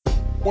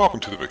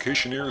Welcome to the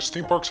Vacationeers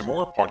Theme Parks and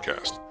More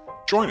podcast.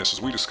 Join us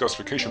as we discuss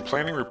vacation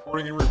planning,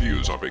 reporting, and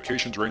reviews on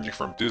vacations ranging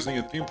from Disney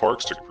and theme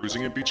parks to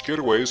cruising and beach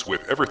getaways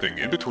with everything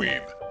in between.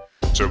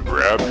 So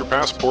grab your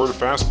passport, a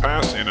fast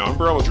pass, and an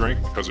umbrella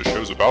drink because the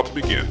show's about to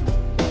begin.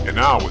 And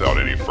now, without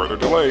any further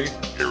delay,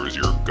 here is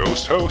your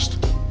ghost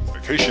host,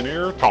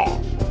 Vacationeer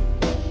Tom.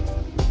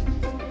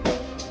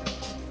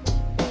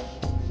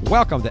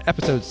 Welcome to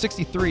episode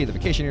 63 of the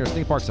Vacationeers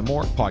Theme Parks and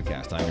More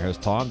podcast. I'm your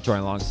host, Tom,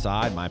 joined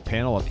alongside my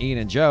panel of Ian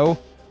and Joe.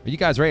 Are you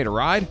guys ready to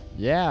ride?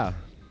 Yeah,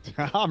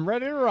 I'm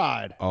ready to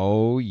ride.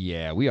 Oh,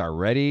 yeah, we are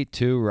ready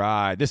to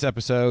ride. This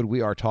episode,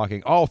 we are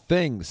talking all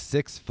things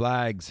Six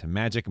Flags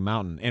Magic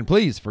Mountain. And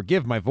please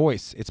forgive my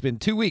voice. It's been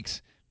 2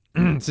 weeks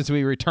since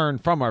we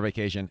returned from our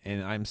vacation,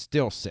 and I'm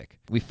still sick.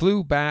 We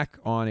flew back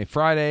on a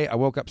Friday. I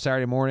woke up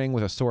Saturday morning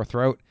with a sore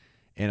throat,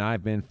 and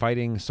I've been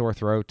fighting sore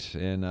throat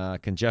and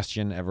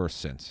congestion ever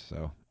since.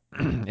 So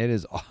it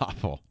is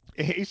awful.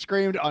 He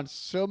screamed on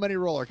so many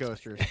roller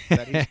coasters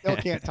that he still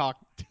can't talk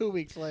 2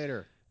 weeks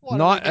later. What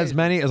Not as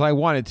many as I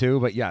wanted to,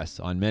 but yes,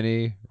 on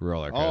many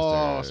roller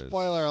Oh, coasters.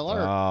 spoiler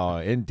alert. Oh,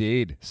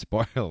 indeed.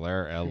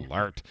 Spoiler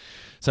alert.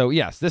 So,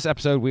 yes, this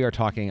episode we are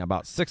talking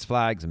about Six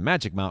Flags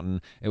Magic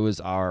Mountain. It was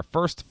our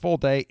first full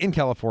day in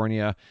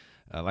California.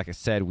 Like I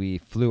said, we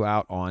flew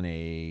out on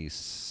a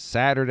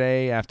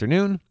Saturday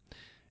afternoon.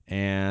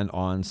 And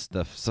on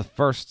the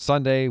first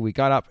Sunday, we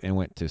got up and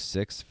went to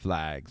Six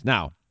Flags.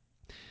 Now,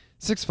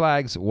 Six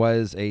Flags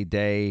was a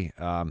day,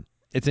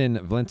 it's in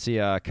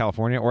Valencia,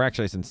 California, or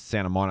actually it's in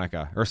Santa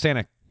Monica, or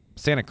Santa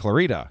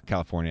Clarita,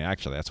 California,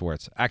 actually. That's where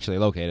it's actually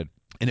located.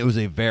 And it was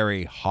a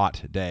very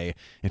hot day.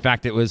 In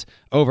fact, it was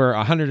over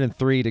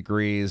 103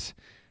 degrees,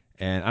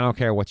 and I don't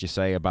care what you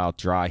say about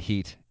dry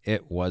heat.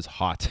 It was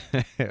hot.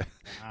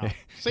 Wow.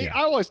 See, Yeah.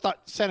 I always thought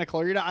Santa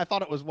Clarita, I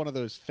thought it was one of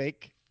those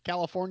fake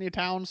California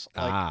towns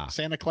like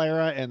Santa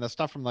Clara and the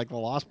stuff from like the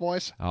Lost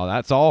Boys. Oh,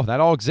 that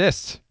all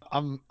exists.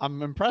 I'm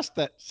impressed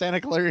that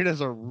Santa Clarita is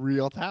a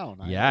real town.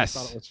 I Yes.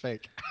 thought it was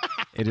fake.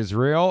 It is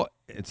real.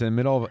 It's in the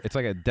middle of, it's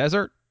like a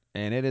desert,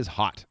 and it is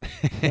hot.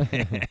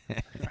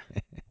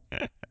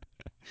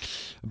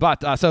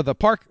 But so the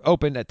park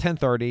opened at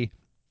 10:30.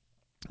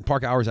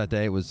 Park hours that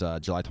day was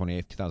July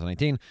 28th,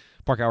 2019.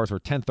 Park hours were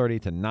 10:30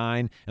 to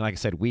 9. And like I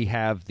said, we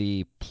have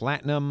the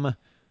platinum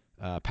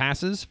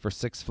passes for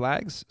Six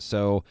Flags.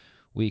 So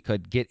we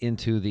could get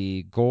into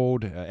the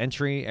gold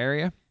entry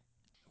area,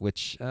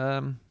 which,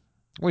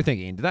 what are you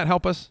thinking? Did that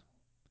help us?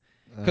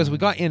 Because we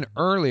got in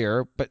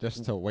earlier, but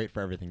just to wait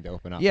for everything to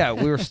open up. yeah,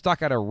 we were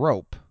stuck at a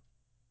rope.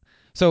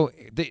 So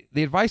the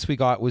advice we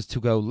got was to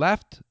go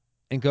left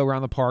and go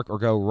around the park, or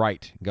go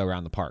right and go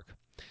around the park.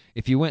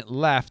 If you went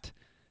left,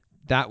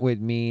 that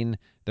would mean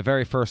the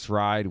very first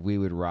ride we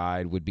would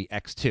ride would be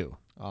X2.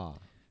 Ah.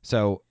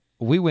 So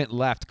we went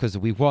left because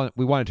we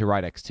wanted to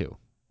ride X2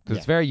 because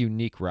it's a Yeah. very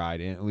unique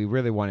ride, and we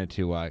really wanted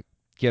to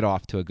get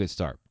off to a good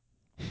start.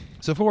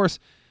 So of course,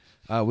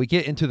 we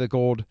get into the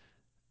gold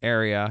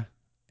area,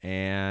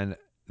 and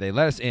they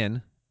let us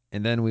in,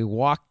 and then we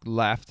walked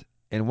left,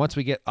 and once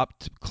we get up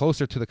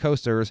closer to the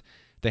coasters,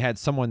 they had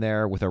someone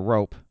there with a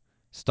rope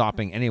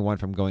stopping anyone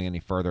from going any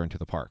further into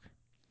the park.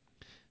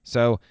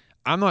 So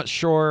I'm not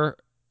sure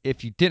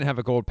if you didn't have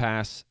a gold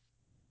pass,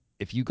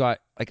 if you got,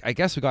 like, I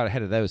guess we got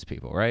ahead of those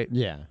people, right?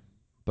 Yeah.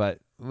 But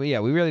we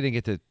really didn't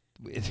get to,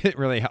 it didn't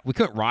really, we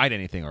couldn't ride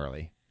anything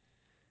early.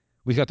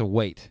 We got to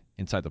wait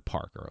inside the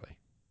park early,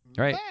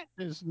 right?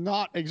 That is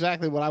not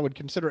exactly what I would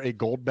consider a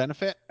gold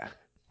benefit.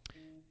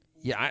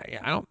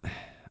 Yeah,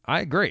 I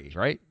agree,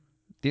 right?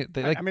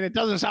 I mean, it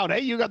doesn't sound, hey,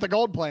 you got the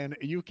gold plan.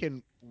 You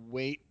can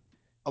wait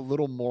a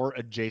little more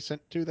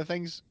adjacent to the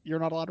things you're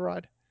not allowed to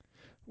ride.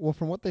 Well,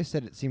 from what they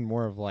said, it seemed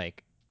more of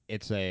like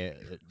it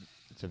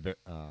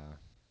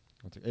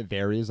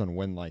varies on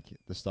when like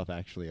the stuff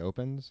actually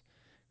opens.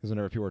 Because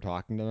whenever people were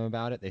talking to them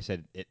about it, they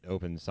said it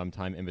opened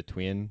sometime in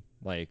between,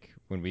 like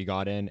when we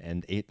got in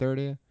and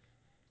 8:30.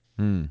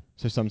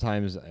 So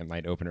sometimes it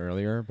might open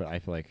earlier, but I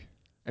feel like,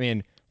 I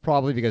mean,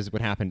 probably because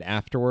what happened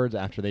afterwards,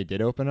 after they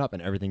did open up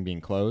and everything being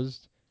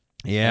closed.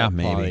 Yeah, that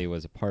maybe. Probably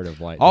was a part of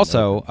why.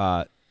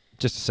 Also,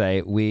 just to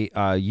say, we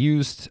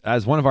used,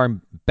 as one of our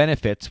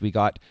benefits, we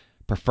got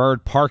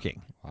preferred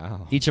parking.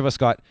 Wow. Each of us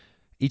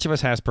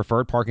has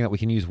preferred parking that we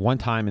can use one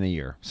time in the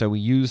year. So we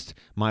used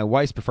my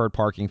wife's preferred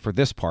parking for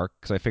this park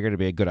because I figured it'd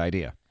be a good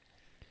idea.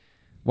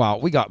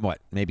 Well, we got,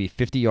 maybe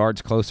 50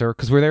 yards closer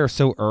because we're there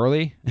so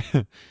early.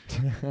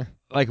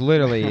 Like,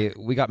 literally,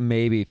 we got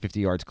maybe 50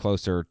 yards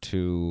closer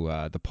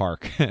to the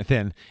park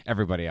than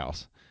everybody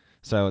else.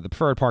 So the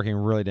preferred parking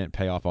really didn't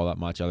pay off all that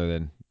much, other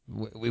than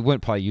we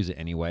wouldn't probably use it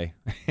anyway.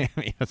 I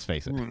mean, let's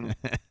face it.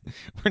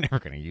 We're never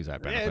going to use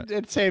that benefit.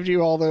 It saved you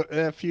all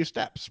the few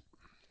steps.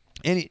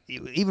 And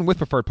even with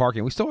preferred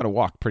parking, we still had to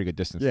walk pretty good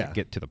distance to Yeah.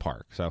 get to the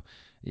park. So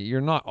you're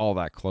not all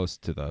that close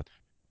to the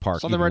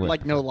park. So there even were with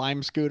like no preferred.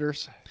 Lime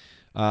scooters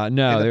No, in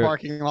the there,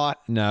 parking lot.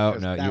 no,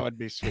 'Cause no. that would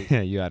be sweet.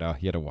 you had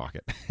to walk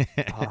it.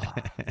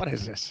 What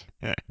is this?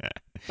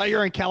 But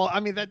you're in Cal. I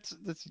mean, that's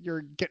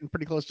you're getting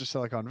pretty close to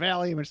Silicon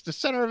Valley. I mean, it's the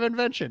center of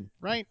invention,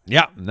 right?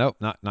 Yeah, nope,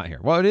 not here.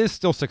 Well, it is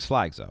still Six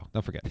Flags though.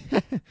 Don't forget.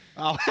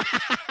 Oh,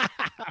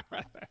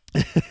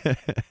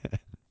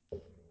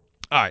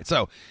 All right,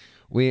 so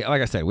like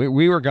I said,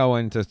 we were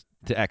going to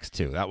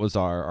X2. That was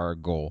our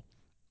goal,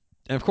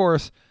 and of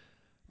course,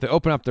 they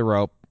open up the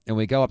rope and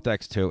we go up to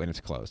X2 and it's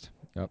closed.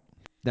 Yep.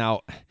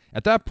 Now,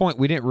 at that point,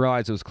 we didn't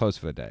realize it was closed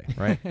for the day,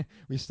 right?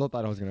 We still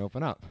thought it was going to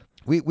open up.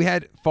 We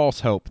had false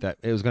hope that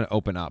it was going to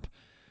open up,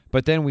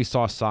 but then we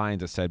saw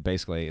signs that said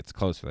basically it's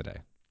closed for the day.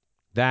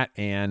 That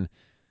and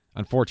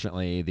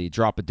unfortunately the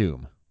Drop of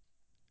Doom,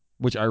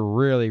 which I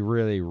really,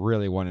 really,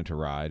 really wanted to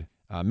ride,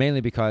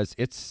 mainly because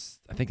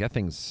I think that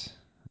thing's.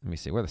 Let me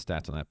see. What are the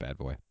stats on that bad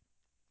boy?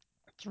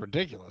 it's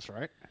ridiculous,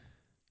 right?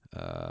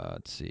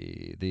 Let's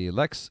see. The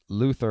Lex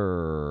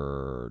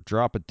Luthor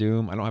Drop of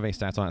Doom. I don't have any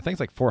stats on it. I think it's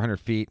like 400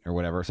 feet or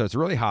whatever. So it's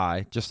really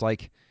high, just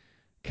like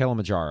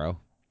Kilimanjaro.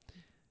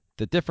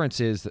 The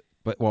difference is,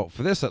 for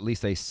this at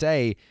least, they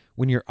say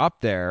when you're up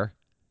there,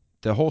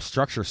 the whole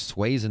structure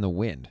sways in the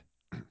wind.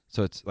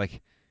 So it's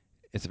like,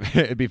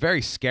 it'd be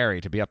very scary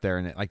to be up there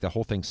and like the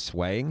whole thing's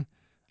swaying.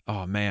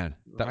 Oh man,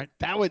 Right.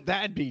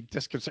 That'd be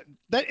disconcerting.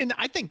 And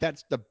I think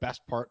that's the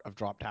best part of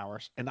drop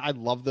towers. And I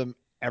love them,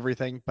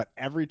 everything. But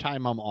every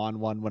time I'm on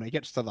one, when it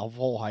gets to the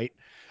full height,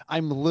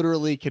 I'm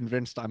literally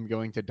convinced I'm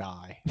going to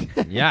die.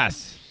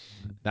 Yes,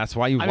 that's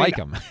why you like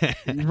them.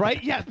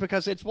 Right? Yeah,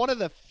 because it's one of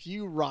the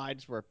few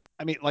rides where,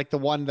 I mean, like the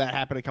one that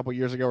happened a couple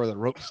years ago where the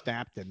rope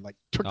snapped and like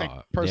took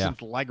the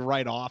person's leg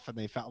right off, and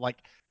they felt like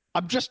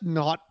I'm just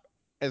not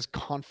as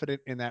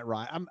confident in that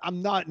ride.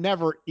 I'm not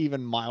never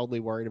even mildly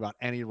worried about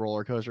any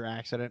roller coaster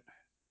accident.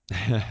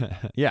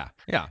 Yeah.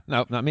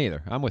 No, not me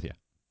either. I'm with you.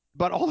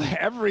 But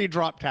every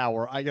drop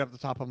tower, I get up the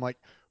top, I'm like,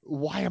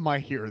 why am I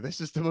here?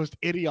 This is the most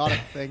idiotic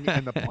thing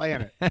in the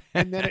planet.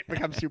 And then it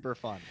becomes super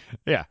fun.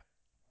 Yeah,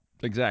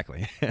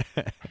 exactly.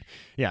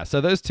 Yeah,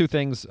 so those two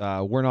things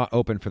were not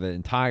open for the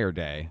entire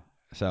day.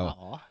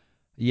 So,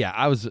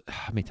 yeah,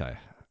 let me tell you,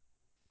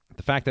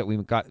 the fact that we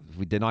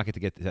did not get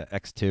to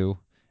X2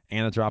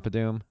 and a Drop of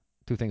Doom,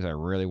 two things I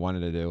really wanted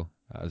to do,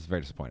 I was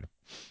very disappointed.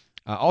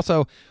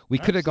 Also, we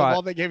could have got.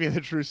 Well, they gave you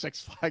the true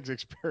Six Flags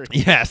experience.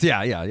 Yes,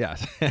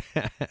 yes.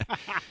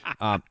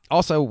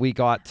 Also, we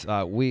got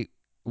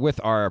with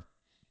our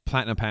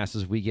platinum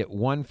passes, we get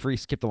one free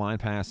skip the line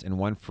pass and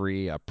one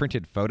free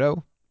printed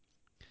photo,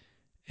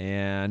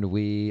 and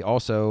we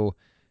also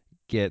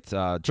get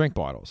drink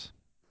bottles,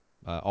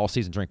 all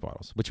season drink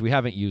bottles, which we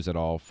haven't used at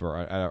all for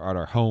at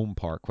our home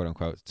park, quote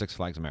unquote, Six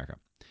Flags America.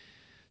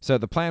 So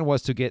the plan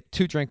was to get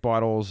 2 drink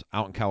bottles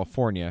out in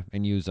California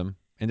and use them.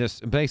 And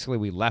just basically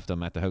we left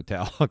them at the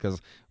hotel because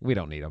we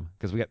don't need them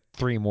because we got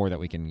 3 more that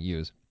we can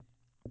use.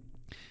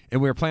 And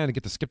we were planning to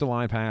get the skip the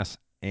line pass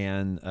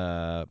and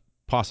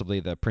possibly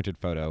the printed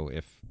photo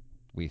if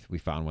we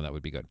found one that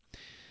would be good.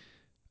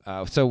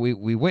 So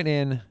we went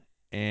in,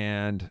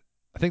 and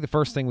I think the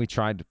first thing we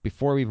tried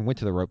before we even went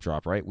to the rope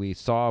drop, right? We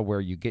saw where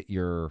you get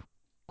your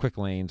quick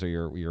lanes or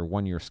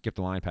your skip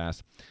the line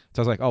pass. So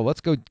I was like, oh,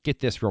 let's go get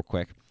this real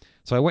quick.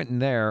 So I went in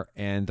there,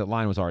 and the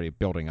line was already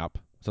building up.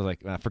 So I was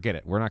like, forget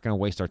it. We're not going to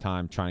waste our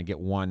time trying to get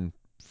one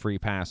free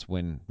pass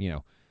when,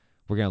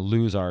 we're going to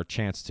lose our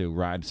chance to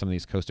ride some of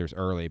these coasters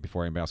early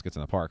before anybody else gets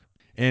in the park.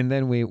 And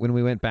then when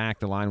we went back,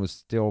 the line was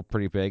still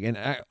pretty big. And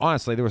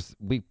honestly,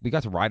 we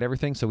got to ride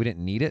everything, so we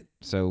didn't need it.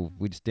 So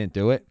we just didn't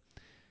do it.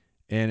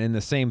 And in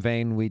the same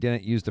vein, we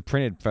didn't use the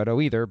printed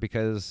photo either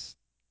because,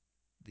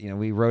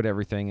 we wrote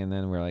everything, and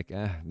then we're like,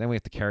 then we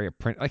have to carry a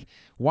print. Like,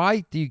 why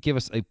do you give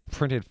us a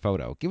printed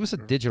photo? Give us a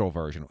digital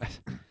version.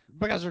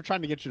 Because they're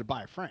trying to get you to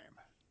buy a frame.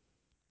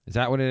 Is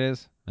that what it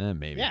is?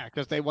 Maybe. Yeah,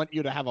 because they want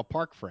you to have a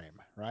park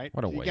frame, right?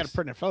 What a waste. You got a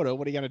printed photo.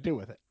 What are you going to do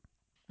with it?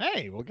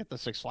 Hey, we'll get the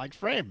Six Flags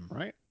frame,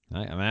 right?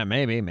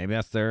 Maybe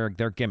that's their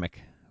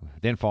gimmick.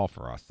 Didn't fall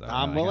for us, though.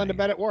 I'm willing to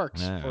bet it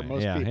works for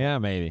most people. Yeah,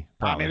 maybe.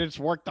 Probably. I mean, it's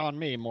worked on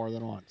me more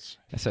than once.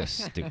 That's so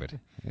stupid.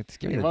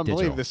 Give me you the won't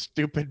digital. believe the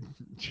stupid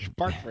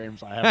park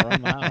frames I have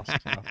around the house.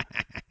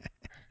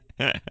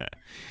 So.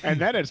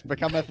 And then it's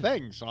become a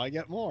thing, so I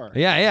get more.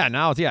 Yeah.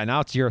 Now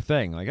it's your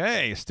thing. Like,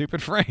 hey,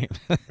 stupid frame.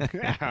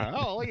 Yeah.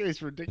 Oh, look at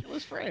these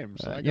ridiculous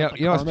frames.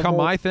 It's become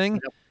my thing.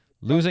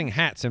 Losing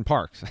hats in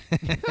parks.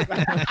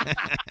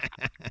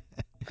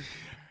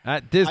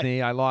 At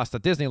Disney, at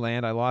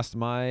Disneyland, I lost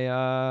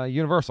my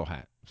Universal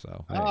hat.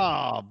 So. Hey.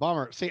 Oh,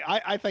 bummer. See,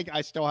 I think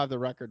I still have the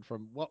record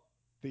from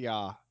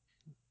the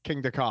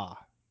King Dakar.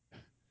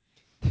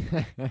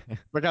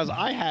 Because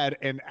I had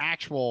an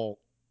actual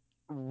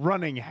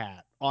running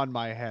hat on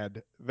my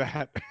head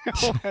that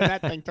when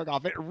that thing took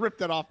off, it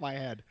ripped it off my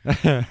head.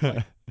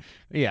 Like,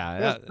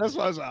 yeah. This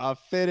was a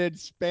fitted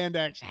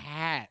spandex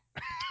hat.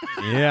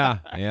 Yeah.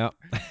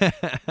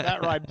 That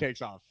ride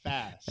takes off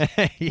fast.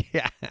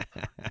 Yeah.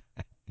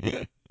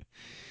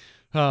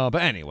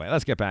 But anyway,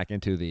 let's get back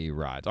into the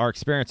rides. Our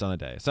experience on the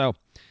day. So,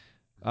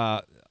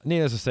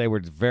 needless to say,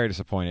 we're very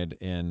disappointed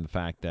in the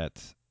fact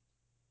that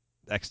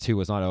X2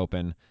 was not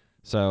open.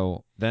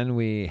 So then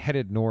we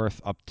headed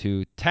north up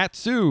to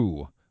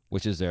Tatsu,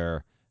 which is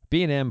their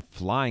B&M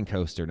Flying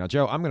Coaster. Now,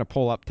 Joe, I'm going to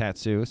pull up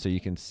Tatsu so you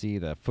can see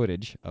the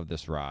footage of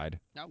this ride.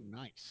 Oh,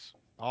 nice.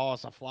 Oh,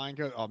 it's a flying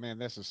coaster. Oh, man,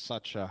 this is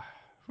such a...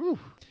 Whew.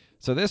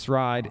 So this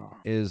ride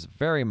is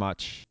very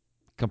much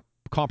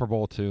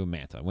comparable to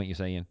Manta, wouldn't you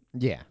say, Ian?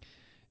 Yeah.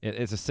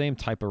 It's the same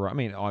type of ride. I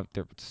mean,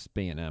 they're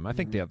B&M. I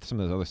think they have some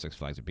of those other Six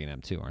Flags are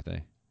B&M too, aren't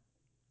they?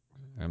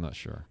 I'm not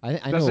sure. I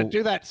Does know. it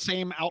do that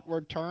same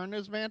outward turn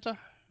as Manta?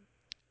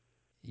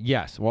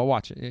 Yes. Well,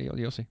 watch it.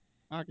 You'll see.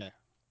 Okay.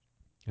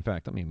 In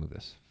fact, let me move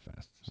this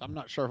fast. So I'm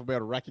not sure if I'll be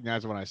able to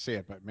recognize it when I see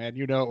it, but man,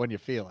 you know it when you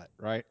feel it,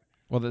 right?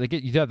 Well,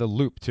 you have the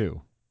loop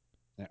too.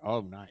 Yeah.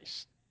 Oh,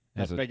 nice.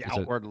 That It's big a-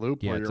 outward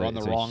loop yeah, where it's you're a- on the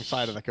it's a wrong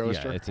side of the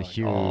coaster. Yeah, it's a Like,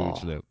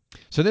 huge loop.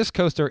 So this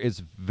coaster is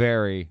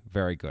very,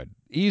 very good.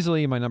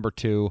 Easily my number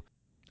 2.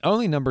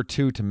 Only number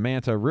 2 to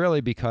Manta,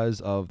 really, because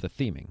of the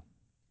theming.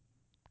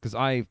 Because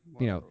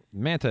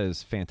Manta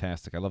is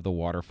fantastic. I love the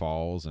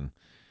waterfalls and.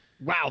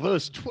 Wow,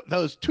 those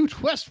two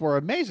twists were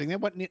amazing. They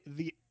went in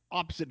the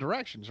opposite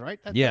directions, right?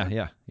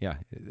 Yeah.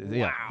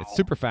 It's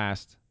super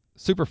fast,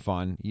 super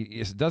fun.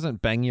 It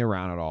doesn't bang you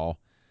around at all.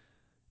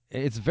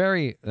 It's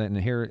very. And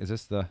here is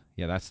this the.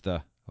 Yeah, that's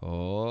the.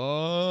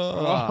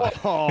 Oh,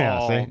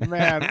 Yeah, see?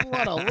 man,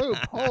 what a loop!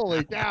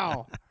 Holy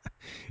cow!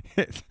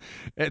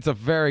 It's a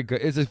very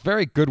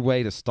good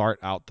way to start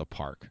out the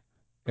park.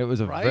 It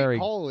was a Right? very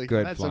Holy,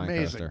 good that's flying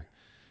amazing. coaster.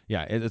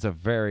 Yeah, it's a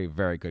very,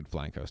 very good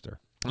flying coaster.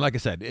 Like I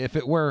said, if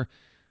it were,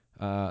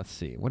 let's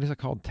see, what is it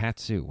called?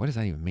 Tatsu. What does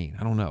that even mean?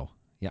 I don't know.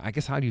 Yeah, I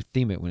guess how do you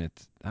theme it when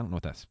it's? I don't know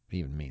what that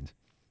even means.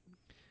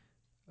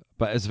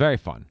 But it's very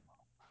fun.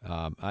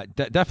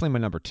 Definitely my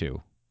number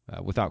 2,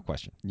 without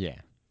question. Yeah.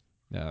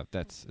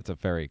 It's a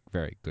very,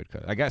 very good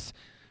coaster. I guess.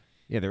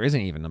 Yeah, there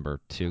isn't even number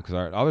 2 because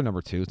our other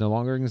number 2 is no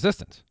longer in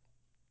existence.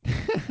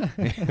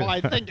 Well,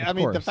 I mean, the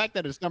course. fact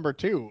that it's number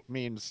 2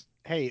 means,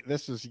 hey,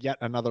 this is yet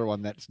another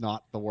one that's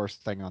not the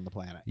worst thing on the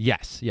planet.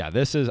 Yes, yeah,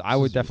 this is. I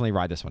would definitely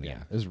ride this one Yeah.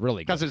 again. It was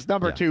really good. Because it's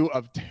number Yeah. 2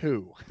 of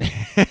 2.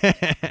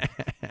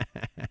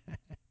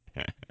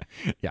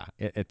 Yeah,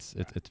 it's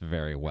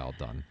very well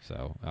done.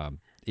 So,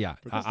 yeah,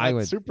 Because I that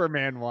would.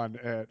 Superman one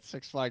at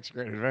Six Flags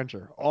Great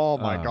Adventure. Oh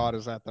my Oh, God,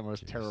 is that the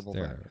most terrible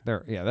thing?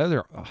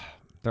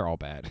 they're all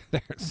bad.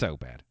 They're so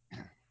bad.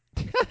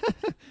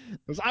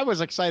 Because I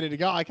was excited to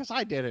go. I guess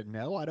I didn't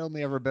know. I'd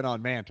only ever been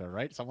on Manta,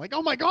 right? So I'm like,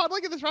 oh my God,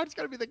 look at this ride. It's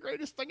going to be the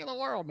greatest thing in the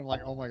world. And I'm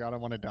like, oh my God, I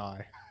want to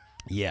die.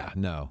 Yeah,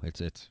 no,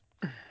 it's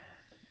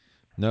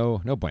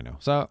no bueno.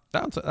 So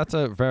that's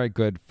a very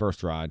good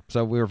first ride.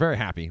 So we were very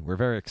happy. We're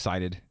very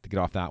excited to get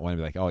off that one and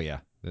be like, oh yeah,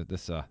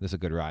 this is a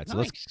good ride. So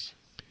Nice.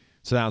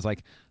 So I was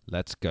like,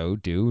 let's go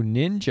do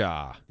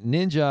Ninja.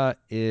 Ninja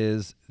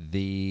is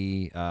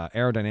the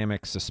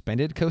aerodynamic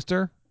suspended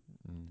coaster,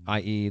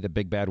 i.e. the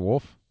Big Bad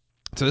Wolf.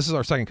 So this is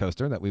our second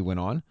coaster that we went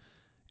on.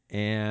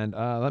 And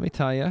let me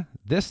tell you,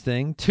 this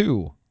thing,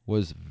 too,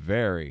 was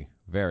very,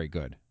 very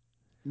good.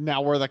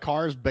 Now, were the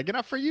cars big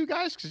enough for you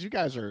guys? Because you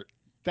guys are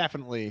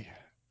definitely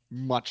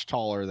much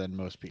taller than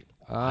most people.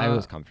 I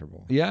was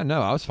comfortable. Yeah, no,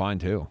 I was fine,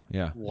 too.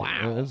 Yeah.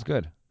 Wow. It was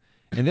good.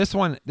 And this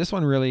one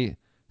really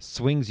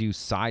swings you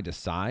side to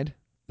side.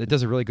 It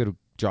does a really good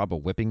job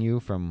of whipping you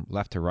from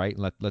left to right,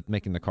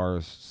 making the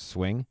cars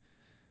swing.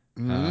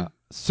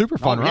 Super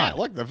fun ride. Yeah,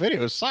 look, the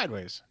video is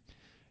sideways.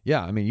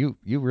 Yeah, I mean,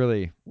 you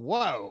really.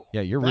 Whoa.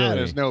 Yeah, you're that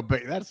really. Is no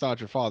big. That's not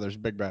your father's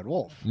Big Bad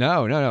Wolf.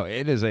 No.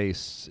 It is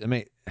I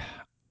mean,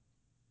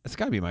 it's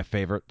got to be my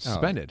favorite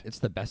suspended. It's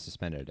the best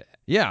suspended.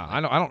 Yeah,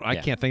 I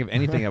can't think of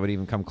anything that would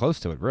even come close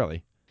to it,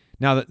 really.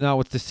 Now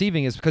what's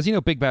deceiving is because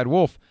Big Bad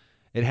Wolf,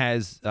 it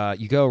has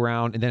you go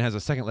around and then has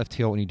a second lift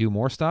hill when you do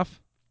more stuff.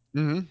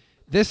 Mm-hmm.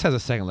 This has a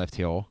second lift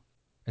hill,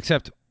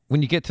 except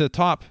when you get to the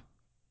top,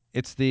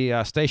 it's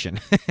the station.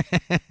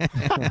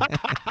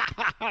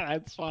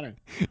 That's funny.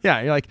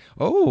 Yeah, you're like,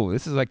 oh,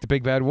 this is like the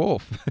Big Bad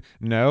Wolf.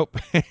 Nope,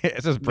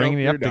 it's just bringing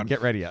you Nope, up you're to done.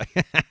 get ready.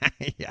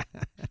 Yeah.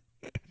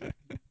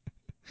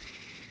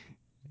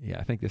 Yeah,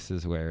 I think this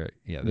is where.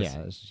 Yeah,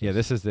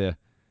 this is the.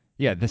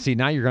 Yeah, see,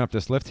 now you're going up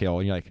this lift hill,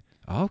 and you're like,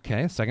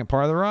 okay, second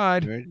part of the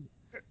ride.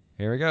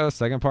 Here we go,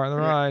 second part of the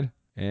ride,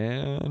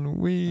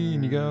 and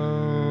you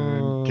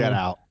go. Get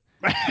out.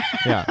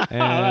 Yeah,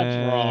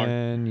 That's wrong.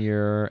 and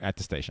you're at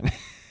the station.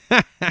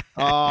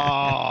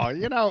 Oh,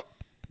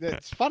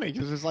 it's funny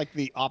because it's like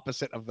the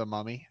opposite of the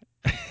Mummy.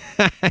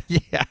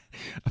 Yeah,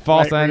 a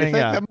false Where you ending.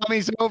 think Yeah, the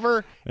Mummy's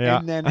over, Yeah.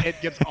 and then it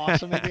gets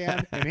awesome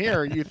again. And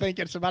here, you think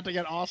it's about to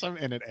get awesome,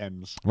 and it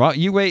ends. Well,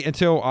 you wait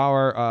until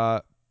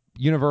our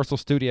Universal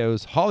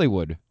Studios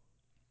Hollywood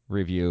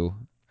review,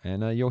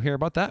 and you'll hear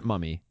about that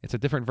Mummy. It's a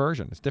different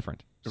version. It's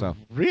different. So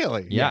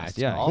Really? yeah, it's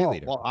yeah.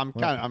 completely Oh, well,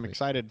 I'm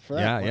excited for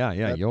Yeah, that.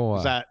 yeah. You'll.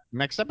 Is that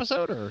next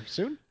episode or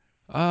soon?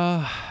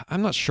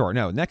 I'm not sure.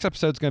 No, next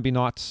episode's going to be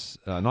Knott's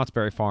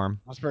Berry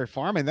Farm. Knott's Berry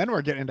Farm, and then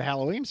we're getting into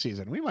Halloween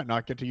season. We might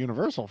not get to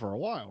Universal for a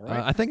while,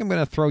 right? I think I'm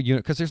going to throw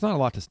because there's not a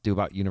lot to do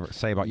about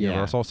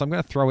Universal, so I'm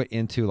going to throw it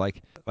into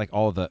like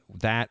all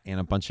that and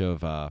a bunch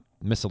of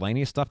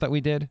miscellaneous stuff that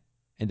we did,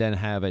 and then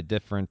have a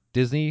different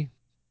Disney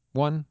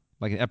one,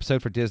 like an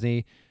episode for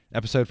Disney,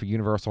 episode for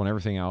Universal, and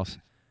everything else.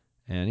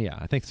 And yeah,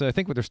 I think so. I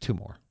think there's 2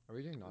 more. Are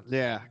we doing not?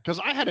 Yeah, because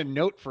I had a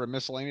note for a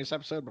miscellaneous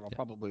episode, but I'll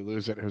probably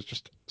lose it. It was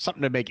just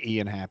something to make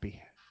Ian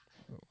happy.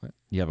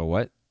 You have a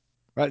what?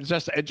 But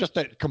just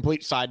a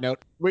complete side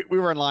note. We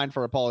were in line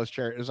for Apollo's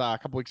chair. It was a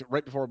couple weeks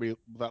right before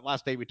that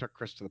last day we took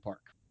Chris to the park.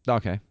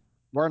 Okay.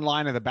 We're in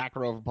line in the back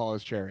row of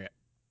Apollo's chariot,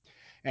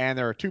 and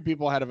there are two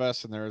people ahead of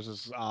us, and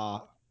there's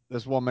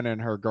this woman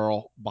and her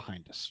girl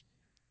behind us.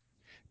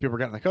 People are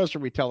getting the coaster.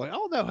 We tell them,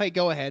 "Oh no, hey,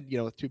 go ahead.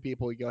 With two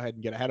people, you go ahead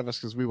and get ahead of us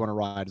because we want to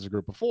ride as a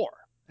group of four."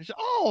 And she said,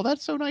 "Oh,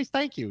 that's so nice.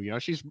 Thank you."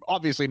 She's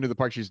obviously new to the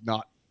park. She's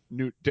not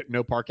didn't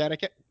know park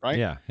etiquette, right?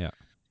 Yeah.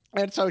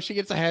 And so she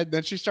gets ahead, and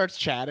then she starts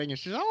chatting, and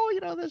she's,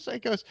 this.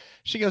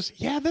 She goes,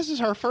 yeah, this is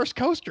her first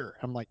coaster.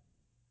 I'm like,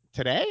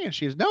 today? And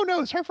she goes, no,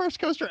 it's her first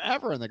coaster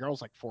ever. And the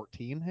girl's like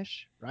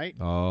 14-ish, right?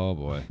 Oh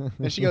boy.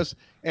 And she goes,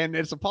 and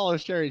it's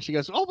Apollo's chariot. She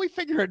goes, oh, we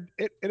figured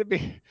it'd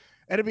be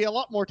a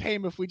lot more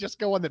tame if we just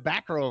go on the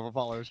back row of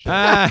Apollo's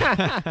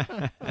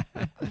chariot.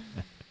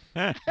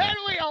 And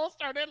we all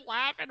started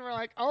laughing. We're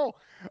like, oh,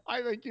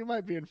 I think you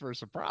might be in for a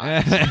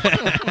surprise.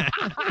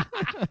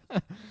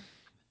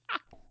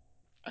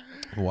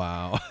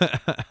 Wow.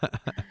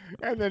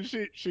 And then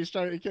she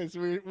started, because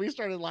we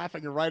started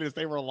laughing right as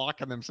they were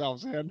locking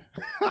themselves in.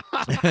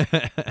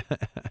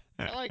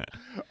 Like,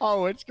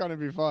 oh, it's going to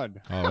be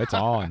fun. Oh, it's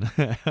on.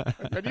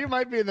 And you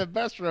might be in the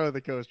best row of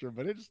the coaster,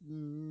 but it's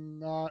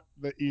not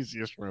the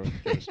easiest row of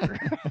the coaster.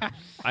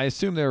 I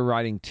assume they're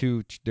going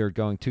two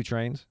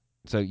trains,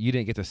 so you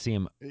didn't get to see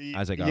them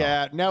as they got off.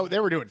 Yeah, no, they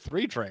were doing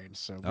 3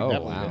 trains. So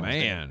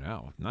man.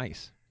 Oh,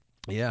 nice.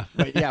 Yeah.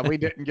 But yeah, we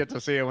didn't get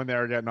to see it when they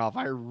were getting off.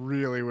 I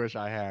really wish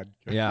I had.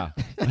 Yeah.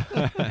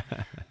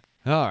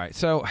 All right.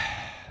 So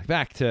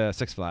back to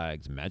Six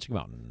Flags Magic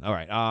Mountain. All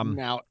right.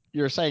 Now,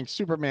 you're saying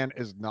Superman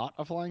is not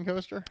a flying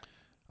coaster?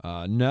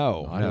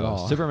 No. Not at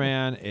all.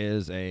 Superman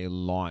is a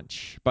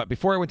launch. But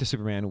before I went to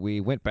Superman,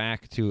 we went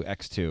back to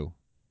X2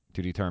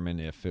 to determine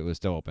if it was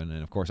still open,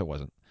 and of course it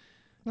wasn't.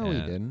 No, we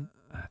didn't.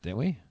 Did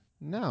we?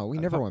 No, we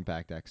never went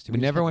back to X2. We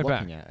never went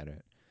back at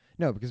it.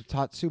 No, because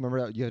Tatsu,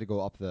 remember you had to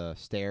go up the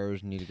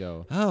stairs and you need to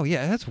go. Oh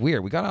yeah, that's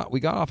weird. We got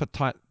off of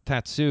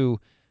Tatsu,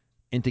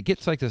 and to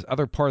get to like this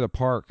other part of the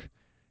park,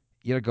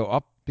 you had to go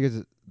up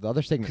because the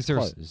other segment's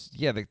closed.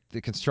 Yeah,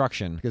 the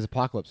construction. Because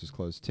Apocalypse was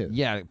closed too.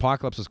 Yeah,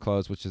 Apocalypse was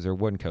closed, which is their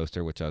wooden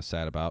coaster, which I was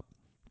sad about.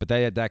 But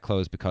they had that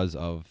closed because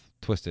of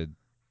Twisted.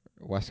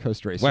 West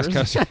Coast Racers.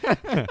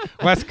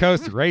 West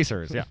Coast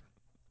Racers. Yeah.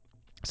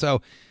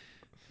 So,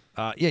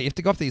 you have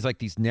to go up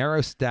these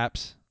narrow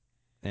steps.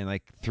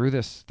 And through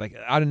this, I'd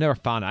have never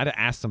found it. I'd have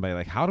asked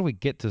somebody, how do we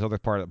get to this other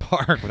part of the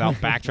park without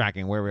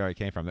backtracking where we already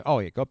came from? Oh,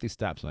 yeah, go up these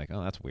steps. I'm like,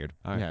 oh, that's weird.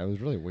 All right. Yeah, it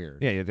was really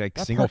weird. Yeah, that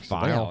single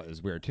file layout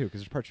is weird too,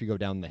 because there's parts where you go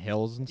down the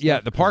hills and stuff.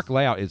 Yeah, the park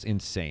layout is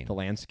insane. The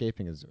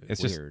landscaping is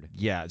weird.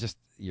 Just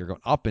you're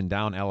going up and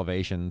down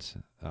elevations.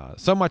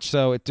 So much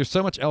so, there's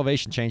so much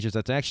elevation changes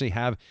that they actually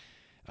have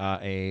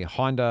a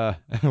Honda.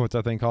 What's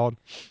that thing called?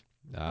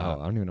 I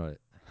don't even know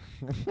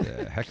what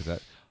the heck is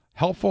that?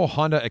 Helpful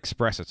Honda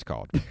Express, it's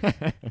called.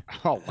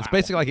 Oh, wow. It's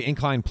basically like an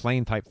inclined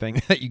plane type thing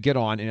that you get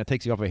on, and it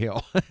takes you up a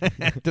hill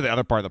to the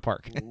other part of the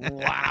park.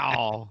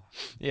 Wow.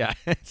 Yeah,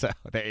 so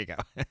there you go.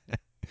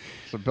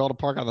 So build a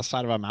park on the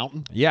side of a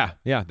mountain? Yeah,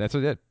 that's what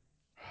it did.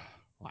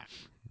 Wow.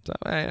 So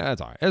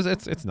that's all right.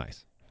 It's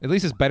nice. At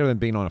least it's better than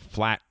being on a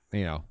flat,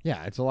 Yeah,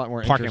 it's a lot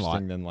more parking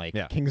interesting lot.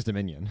 than King's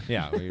Dominion.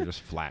 Yeah, where you're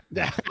just flat.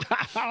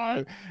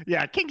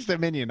 Yeah, King's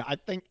Dominion. I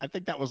think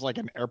that was like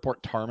an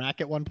airport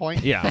tarmac at one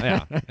point.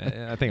 Yeah.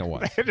 I think it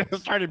was. They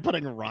just started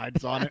putting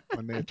rides on it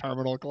when the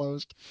terminal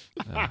closed.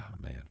 Oh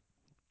man.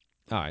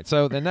 All right.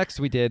 So the next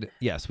we did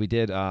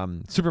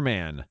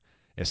Superman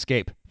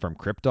Escape from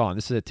Krypton.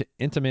 This is an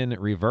Intamin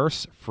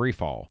reverse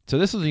freefall. So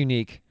this was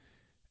unique.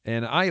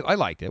 And I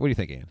liked it. What do you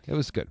think, Ian? It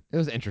was good. It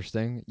was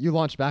interesting. You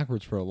launched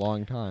backwards for a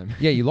long time.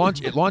 Yeah,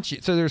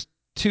 so there's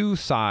 2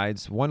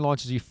 sides. One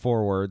launches you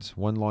forwards,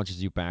 one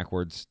launches you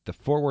backwards. The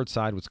forward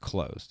side was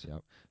closed.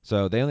 Yep.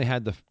 So they only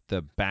had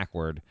the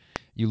backward.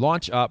 You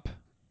launch up,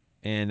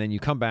 and then you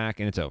come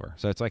back, and it's over.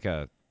 So it's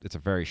a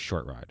very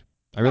short ride.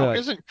 I really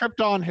isn't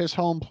Krypton his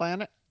home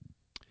planet?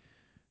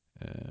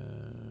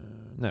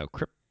 No,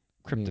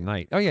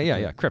 Kryptonite. Oh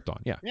yeah,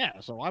 Krypton. Yeah.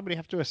 Yeah. So why would he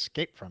have to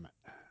escape from it?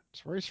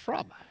 It's where he's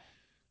from.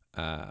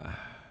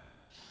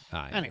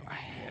 Anyway,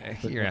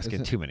 you're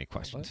asking too many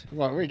questions.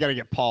 Well, we got to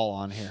get Paul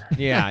on here.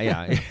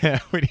 Yeah.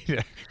 We need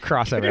to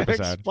cross every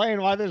episode. Explain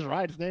why this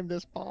ride's named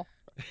this, Paul.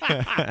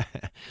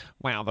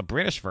 Well, the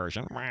British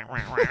version. So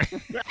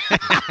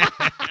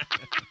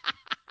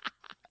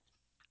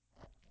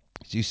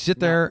you sit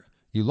there,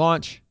 you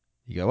launch,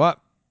 you go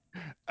up.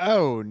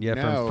 Oh, yeah,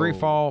 no. from free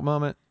fall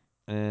moment,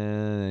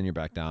 and then you're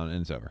back down,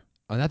 and it's over.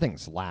 Oh, that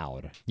thing's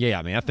loud. Yeah,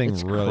 I mean, that thing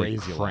it's really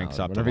crazy cranks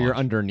loud. up. Whenever you're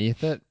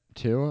underneath it,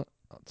 too.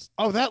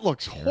 Oh, that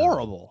looks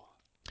horrible.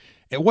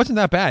 It wasn't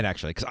that bad,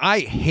 actually, because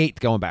I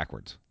hate going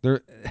backwards.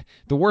 The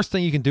worst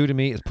thing you can do to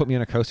me is put me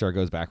on a coaster that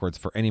goes backwards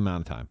for any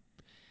amount of time.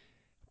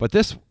 But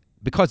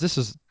because this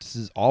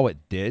is all it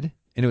did,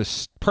 and it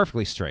was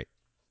perfectly straight.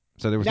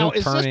 So there was no turning.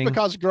 Is this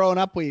because growing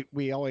up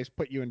we always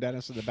put you and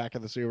Dennis in the back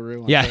of the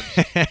Subaru? Yeah.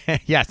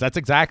 Yes, that's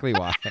exactly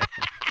why.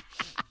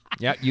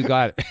 Yeah, you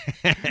got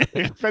You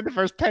it. spend the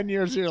first 10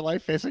 years of your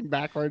life facing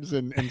backwards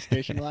in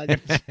station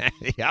wagons.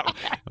 Yeah.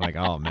 I'm like,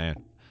 oh man,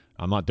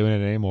 I'm not doing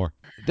it anymore.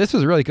 This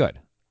was really good.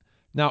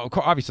 Now,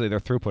 obviously, their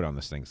throughput on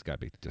this thing's got to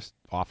be just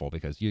awful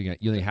because you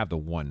only have the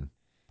one.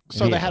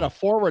 So they had vehicle. a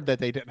forward that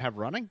they didn't have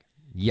running.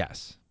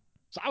 Yes.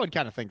 So I would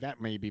kind of think that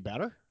may be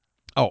better.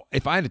 Oh,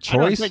 if I had a I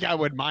don't choice, think I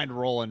would mind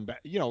rolling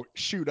back.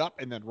 Shoot up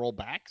and then roll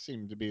back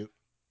seemed to be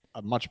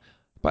a much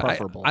but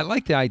preferable. I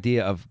like the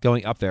idea of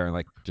going up there and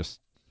like just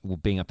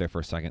being up there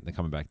for a second, then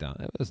coming back down.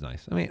 It was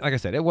nice. I mean, like I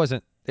said, it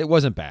wasn't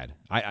bad.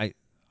 I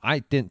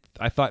didn't.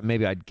 I thought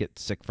maybe I'd get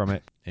sick from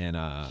it, and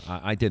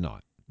I did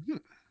not.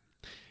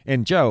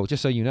 And Joe,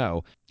 just so you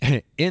know,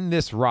 in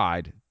this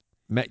ride,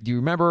 do you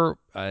remember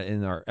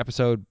in our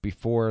episode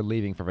before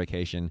leaving for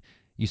vacation,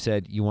 you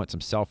said you want some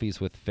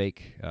selfies with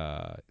fake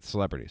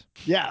celebrities?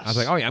 Yes. I was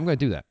like, oh yeah, I'm going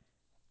to do that.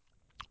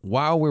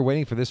 While we're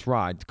waiting for this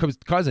ride, because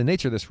of the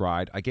nature of this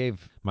ride, I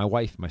gave my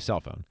wife my cell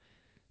phone.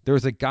 There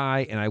was a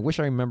guy, and I wish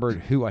I remembered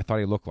who I thought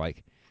he looked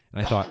like.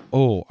 And I thought,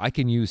 oh, I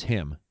can use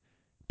him,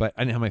 but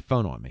I didn't have my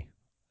phone on me,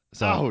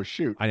 so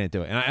shoot. I didn't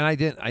do it. And I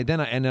didn't. I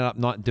ended up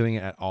not doing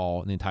it at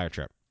all the entire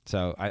trip.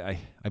 So I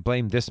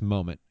blame this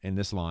moment in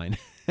this line.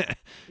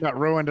 That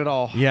ruined it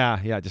all. Yeah,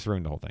 it just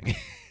ruined the whole thing.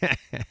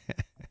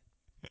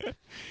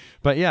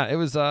 But yeah, it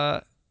was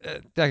like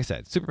I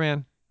said,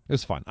 Superman. It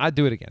was fun. I'd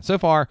do it again. So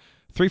far,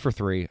 3 for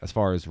 3 as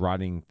far as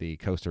riding the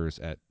coasters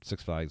at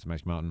Six Flags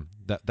Magic Mountain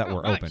that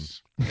were nice. open.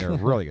 They're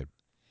really good.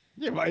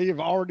 You've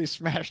already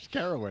smashed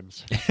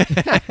Carowinds.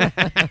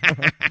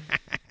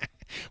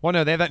 Well,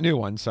 no, they have that new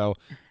one, so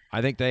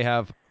I think they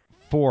have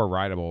 4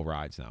 rideable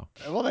rides now.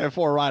 Well, they have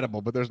 4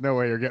 rideable, but there's no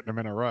way you're getting them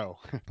in a row.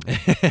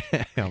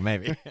 Oh,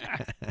 maybe.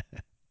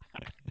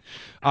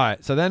 All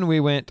right, so then we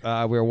went. We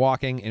were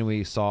walking and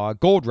we saw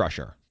Gold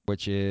Rusher,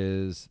 which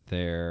is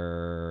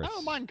their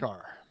Mine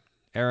car.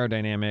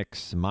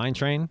 aerodynamics mine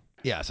train.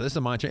 Yeah, so this is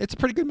a mine train. It's a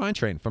pretty good mine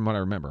train from what I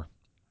remember.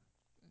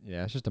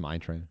 Yeah, it's just a mine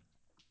train.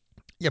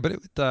 Yeah, but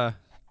I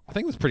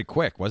think it was pretty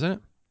quick, wasn't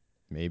it?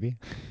 Maybe.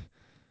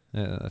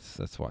 Yeah,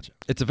 let's watch it.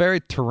 It's a very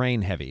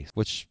terrain heavy,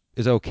 which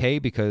is okay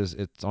because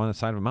it's on the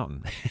side of a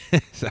mountain.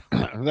 So.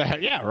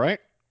 Yeah, right.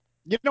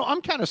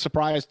 I'm kind of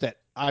surprised that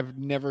I've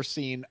never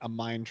seen a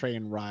mine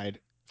train ride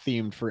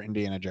themed for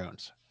Indiana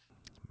Jones.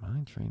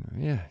 Mine train,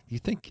 yeah. You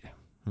think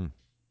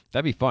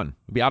that'd be fun?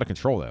 It'd be out of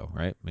control though,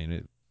 right? I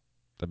mean,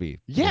 that'd be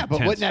yeah, intense. but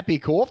wouldn't that be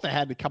cool if they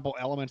had a couple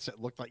elements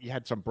that looked like you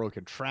had some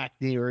broken track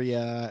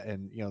area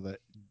and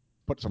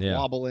put some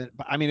wobble in?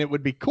 But I mean, it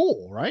would be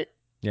cool, right?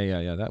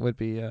 Yeah. That would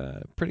be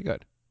pretty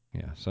good.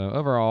 Yeah. So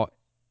overall,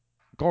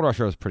 Gold Rush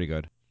was pretty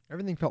good.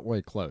 Everything felt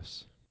really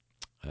close.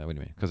 What do you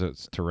mean? Because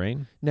it's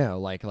terrain? No,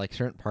 like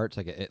certain parts,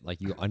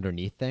 like you go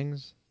underneath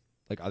things,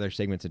 like other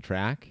segments of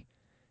track,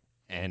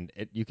 and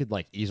you could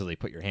like easily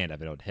put your hand up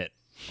and it would hit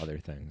other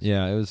things.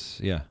 Yeah, it was.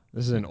 Yeah.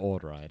 This is an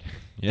old ride.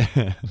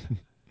 Yeah.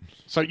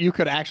 So you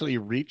could actually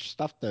reach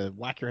stuff to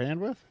whack your hand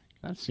with?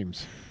 That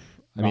seems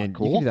I mean,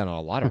 cool. you can do that on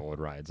a lot of old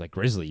rides. Like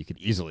Grizzly, you could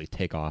easily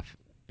take off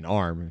an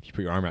arm if you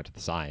put your arm out to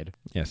the side.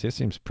 Yeah, see, it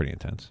seems pretty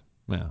intense.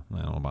 Well, I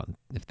don't know about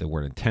if the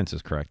word intense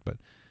is correct, but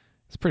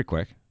it's pretty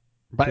quick.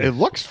 But it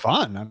looks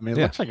fun. I mean,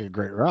 it looks like a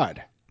great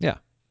ride. Yeah.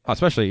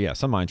 Especially,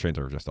 some mine trains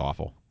are just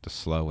awful,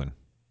 just slow, and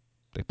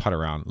they putt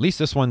around. At least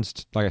this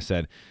one's, like I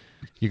said,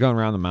 you're going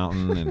around the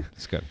mountain, and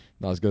it's good.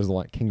 Not as good as the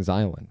one at Kings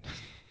Island.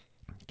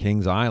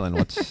 Kings Island,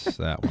 what's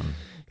that one?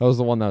 That was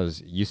the one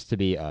that used to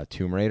be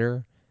Tomb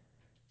Raider,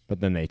 but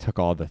then they took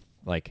all the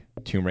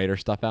Tomb Raider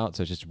stuff out,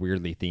 so it's just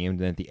weirdly themed.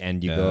 And at the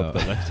end, you go up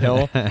the lift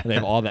hill, and they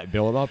have all that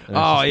build up.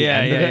 Oh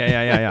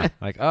yeah.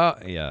 Like yeah, wow,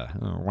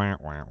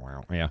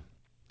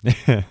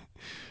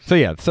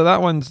 yeah. So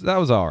that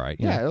was all right.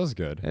 Yeah, it was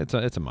good. It's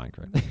a mine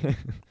train.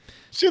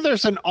 See,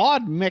 there's an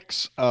odd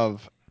mix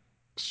of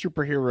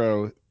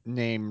superhero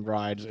named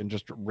rides and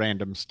just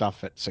random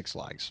stuff at Six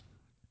Flags.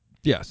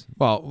 Yes.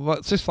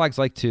 Well, Six Flags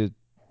like to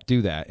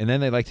do that, and then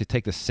they like to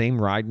take the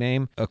same ride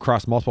name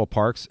across multiple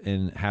parks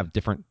and have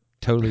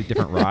totally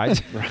different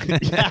rides.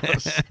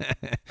 Yes.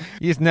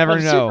 You just never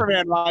know.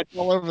 Superman rides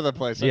all over the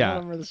place. Yeah. None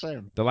of them are the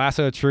same. The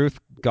Lasso of Truth,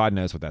 God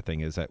knows what that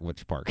thing is at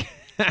which park.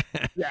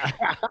 Yeah.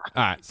 All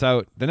right.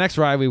 So the next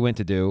ride we went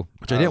to do,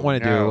 which I didn't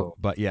want to do,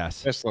 but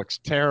yes. This looks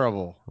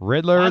terrible.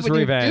 Riddler's Why would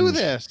Revenge. you do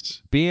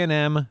this?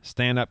 B&M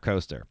stand-up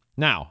coaster.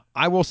 Now,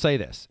 I will say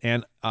this,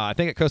 and I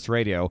think at Coaster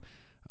Radio,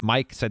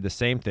 Mike said the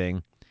same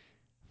thing.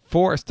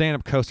 For a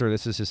stand-up coaster,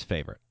 this is his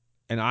favorite,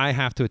 and I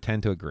have to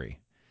tend to agree.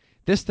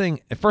 This thing,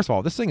 first of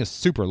all, this thing is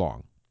super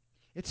long.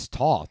 It's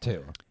tall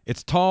too.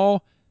 It's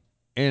tall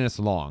and it's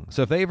long.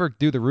 So if they ever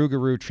do the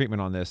Rougarou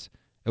treatment on this,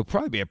 it'll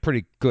probably be a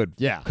pretty good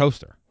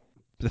coaster.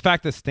 But the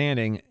fact that it's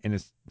standing and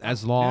it's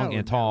as long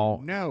and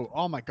tall. No.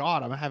 Oh my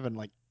God. I'm having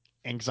like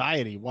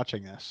anxiety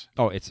watching this.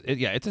 Oh, it's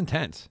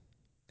intense.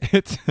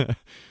 It's,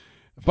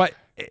 but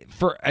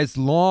for as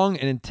long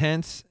and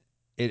intense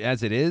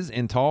as it is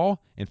and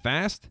tall and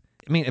fast,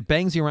 I mean, it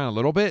bangs you around a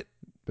little bit.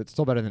 But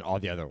still better than all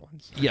the other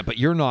ones. Yeah, but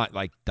you're not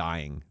like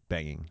dying,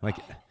 banging. Like,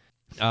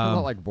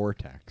 not like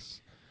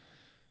Vortex.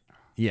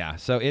 Yeah,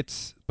 so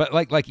but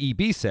like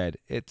EB said,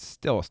 it's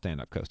still a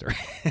stand-up coaster.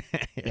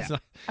 Yeah.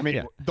 Not, I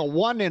mean, the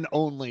one and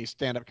only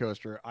stand-up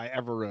coaster I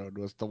ever rode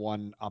was the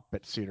one up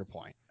at Cedar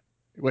Point,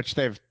 which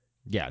they've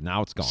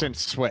now it's gone.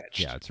 since switched.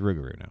 Yeah, it's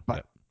Rougarou now.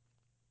 But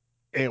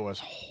it was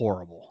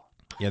horrible.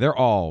 Yeah, they're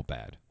all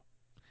bad.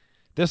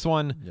 This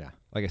one, Yeah.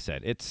 like I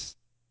said, it's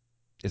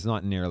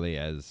not nearly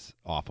as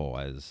awful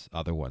as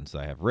other ones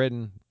that I have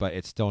ridden, but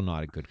it's still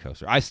not a good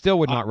coaster. I still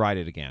would not ride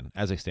it again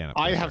as a stand-up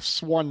coaster. I have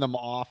sworn them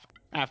off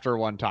after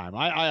one time.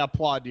 I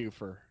applaud you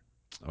for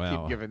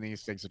keep giving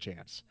these things a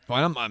chance.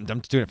 Well, I'm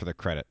just doing it for the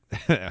credit.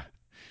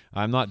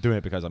 I'm not doing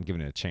it because I'm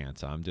giving it a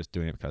chance. I'm just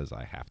doing it because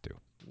I have to.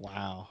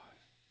 Wow.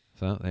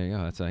 So there you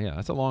go. That's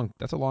a long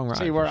ride.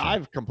 See, where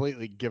I've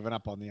completely given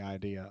up on the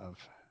idea of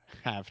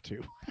have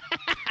to.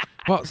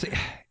 Well, see,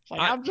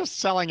 I'm just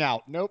selling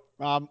out. Nope.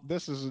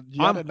 This is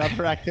yet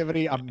another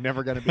activity I'm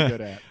never going to be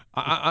good at.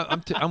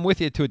 I'm with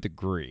you to a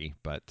degree,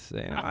 but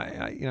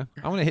I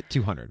want to hit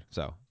 200.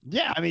 So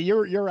yeah, I mean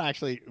you're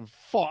actually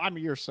far. I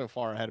mean you're so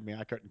far ahead of me.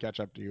 I couldn't catch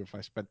up to you if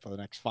I spent the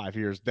next 5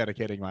 years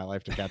dedicating my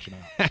life to catching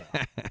up. So.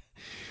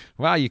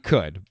 Well, you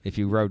could if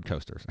you rode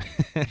coasters.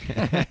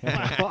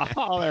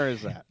 Well, there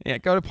is that. Yeah,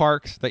 go to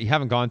parks that you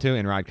haven't gone to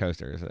and ride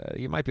coasters.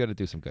 You might be able to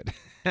do some good.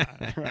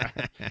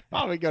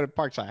 Well, we go to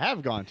parks I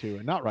have gone to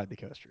and not ride the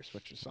coasters,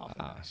 which is often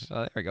nice.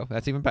 There we go.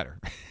 That's even better.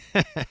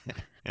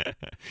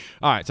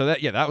 All right, so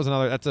that was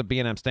that's a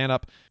B&M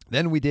stand-up.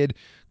 Then we did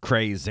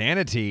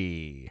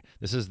Crazanity.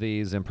 This is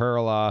the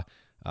Zamperla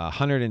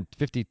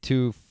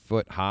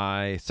 152-foot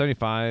high,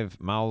 75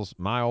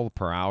 mile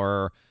per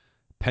hour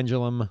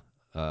pendulum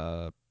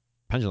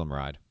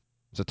ride.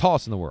 It's the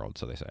tallest in the world,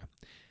 so they say.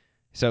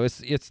 So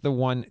it's the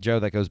one, Joe,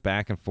 that goes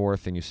back and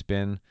forth and you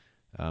spin.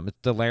 It's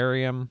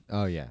Delirium.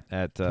 Oh yeah,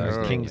 at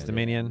King's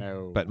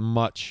Dominion, but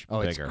much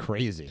bigger. It's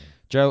crazy.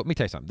 Joe, let me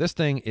tell you something. This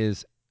thing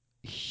is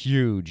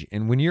huge,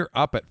 and when you're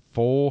up at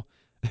full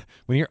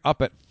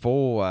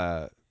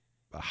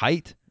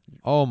height,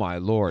 oh my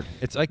lord,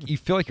 it's like you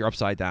feel like you're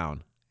upside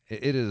down.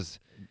 It is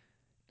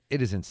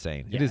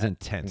insane. Yeah, it is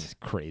intense. It's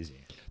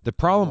crazy. The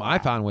problem I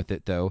found with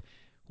it, though,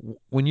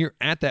 when you're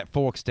at that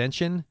full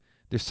extension,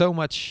 there's so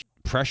much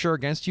pressure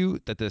against you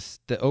that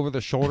the over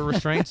the shoulder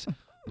restraints.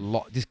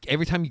 Just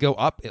every time you go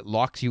up, it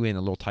locks you in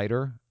a little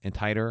tighter and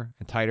tighter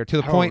and tighter to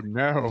the point.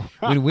 No.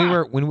 when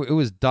it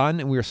was done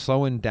and we were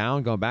slowing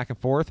down, going back and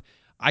forth,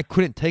 I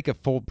couldn't take a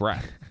full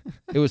breath.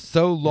 It was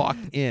so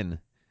locked in.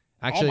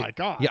 Actually, oh my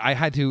God. Yeah,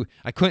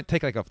 I couldn't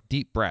take like a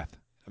deep breath.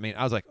 I mean,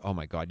 I was like, oh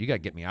my God, you got to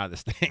get me out of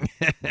this thing.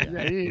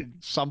 Yeah,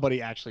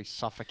 somebody actually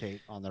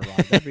suffocate on the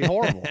ride. That'd be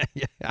horrible.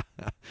 Yeah.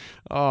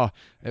 Oh,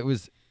 it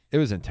was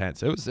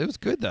intense. It was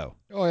good though.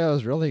 Oh yeah, it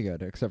was really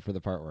good, except for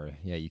the part where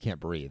you can't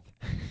breathe.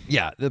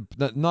 Yeah, the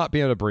not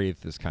being able to breathe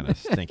is kind of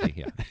stinky.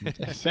 Yeah,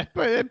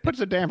 but it puts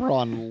a damper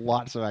on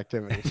lots of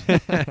activities.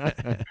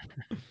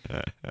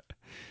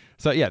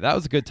 So yeah, that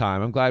was a good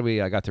time. I'm glad we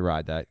got to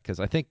ride that because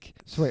I think.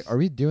 So wait, are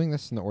we doing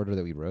this in the order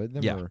that we rode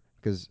them? Yeah.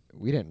 Because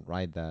we didn't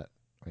ride that.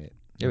 Wait.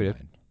 Yeah, we did.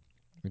 Mind.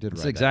 We did.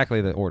 It's ride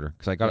exactly that. the order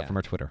because I got it from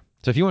our Twitter.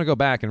 So if you want to go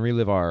back and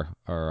relive our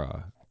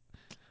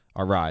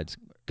rides,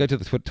 go to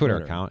the Twitter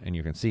account and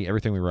you can see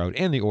everything we rode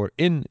in the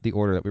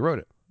order that we rode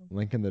it.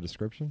 Link in the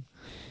description.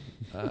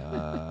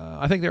 Uh,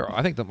 I think our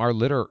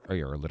Twitter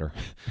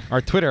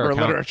or account.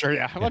 literature,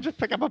 yeah. Why don't you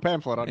pick up a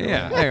pamphlet on your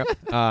Yeah, there you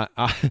go.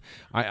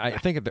 I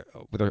think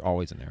they're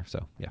always in there.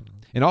 So yeah,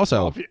 and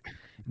also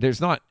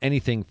there's not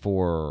anything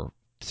for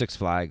Six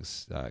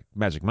Flags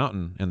Magic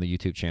Mountain in the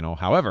YouTube channel.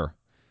 However,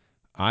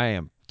 I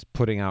am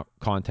putting out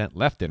content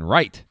left and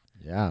right.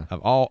 Yeah. Of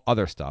all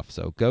other stuff.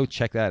 So go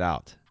check that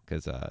out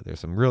because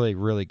there's some really,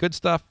 really good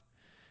stuff,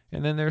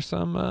 and then there's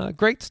some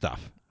great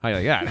stuff. How you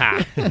like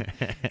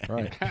that?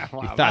 Right.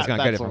 Wow,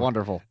 that's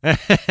wonderful.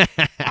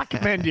 I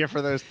commend you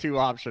for those two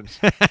options.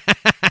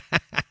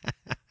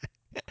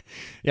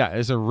 Yeah,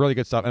 there's some really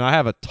good stuff, and I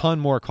have a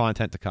ton more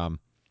content to come.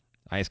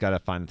 I just got to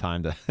find the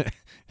time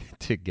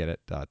to get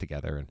it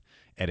together and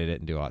edit it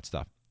and do all that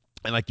stuff.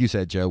 And like you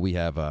said, Joe, we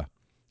have well,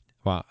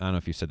 I don't know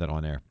if you said that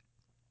on there.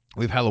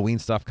 We have Halloween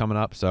stuff coming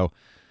up, so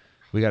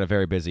we got a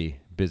very busy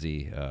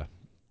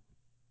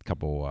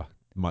couple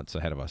months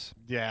ahead of us.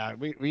 Yeah,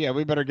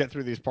 we better get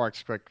through these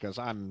parks quick because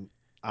I'm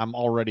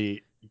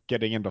already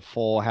getting into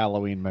full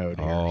Halloween mode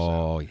here.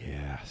 Oh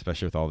yeah,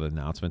 especially with all the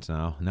announcements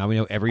now. Now we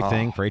know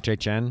everything for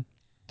HHN.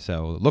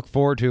 So look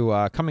forward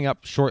to coming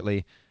up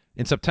shortly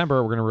in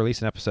September. We're going to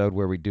release an episode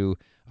where we do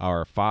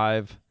our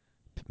five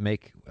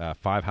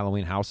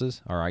Halloween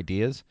houses, our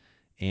ideas.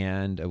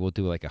 And we'll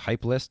do like a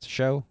hype list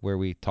show where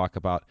we talk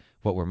about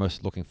what we're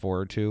most looking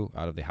forward to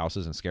out of the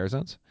houses and scare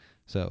zones.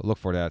 So look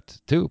forward to that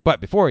too. But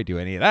before we do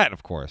any of that,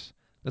 of course,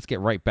 let's get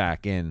right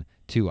back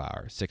into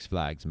our Six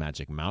Flags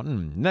Magic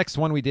Mountain. Next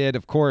one we did,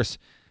 of course,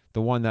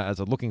 the one that I was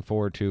looking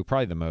forward to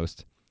probably the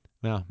most.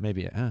 Well,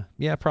 maybe,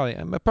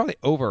 probably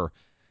over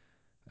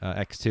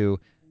X2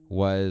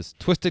 was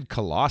Twisted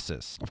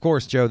Colossus. Of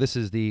course, Joe, this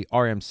is the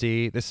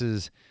RMC. This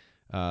is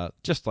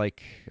just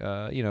like,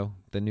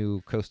 the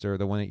new coaster,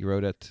 the one that you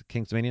rode at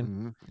King's Dominion.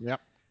 Mm-hmm.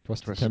 Yep.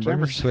 Twisted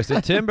Timbers.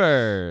 Twisted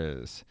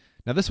Timbers.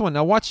 Now this one,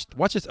 now watch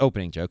this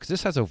opening, Joe, because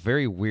this has a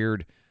very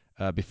weird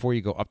before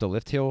you go up the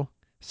lift hill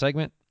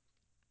segment,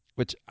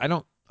 which I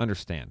don't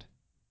understand.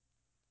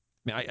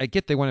 I mean, I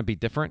get they want to be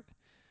different.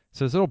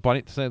 So there's little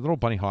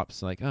bunny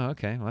hops, like, oh,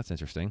 okay, well, that's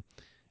interesting.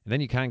 And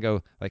then you kind of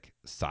go like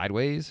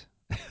sideways.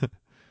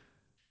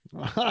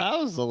 That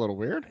was a little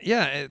weird.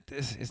 Yeah,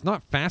 it's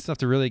not fast enough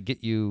to really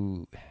get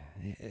you.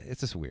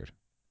 It's just weird.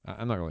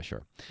 I'm not really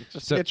sure.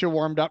 Just get you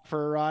warmed up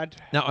for a ride.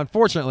 Now,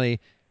 unfortunately,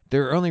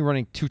 they're only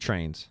running 2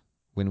 trains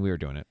when we were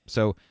doing it,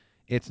 so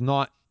it's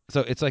not.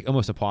 So it's like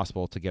almost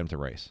impossible to get them to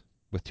race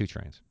with 2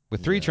 trains.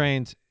 With 3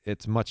 trains,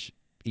 it's much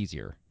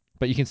easier.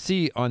 But you can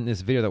see on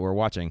this video that we're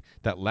watching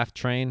that left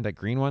train, that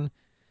green one.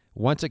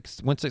 Once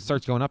it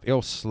starts going up,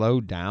 it'll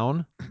slow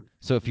down.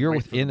 So if you're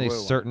within a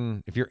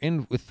certain, if you're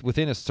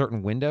within a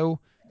certain window,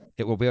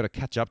 it will be able to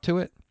catch up to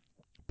it.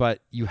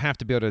 But you have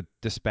to be able to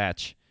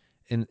dispatch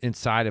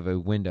inside of a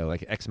window,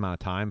 like X amount of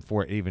time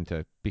for it even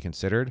to be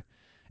considered.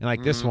 And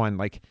like this one,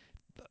 like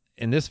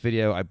in this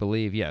video, I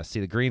believe, see,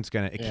 the green's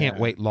it can't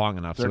wait long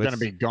enough. They're gonna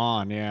be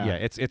gone. Yeah,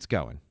 it's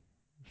going.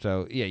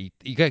 So yeah,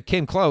 you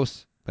came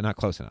close, but not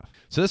close enough.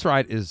 So this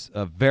ride is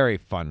a very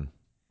fun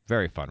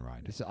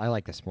ride. I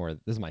like this more.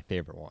 This is my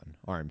favorite one,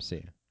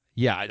 RMC.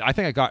 Yeah, I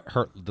think I got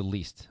hurt the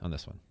least on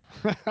this one.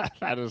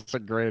 That is a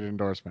great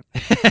endorsement.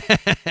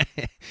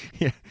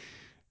 Yeah,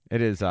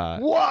 it is.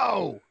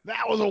 Whoa,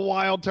 that was a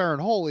wild turn.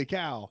 Holy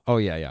cow. Oh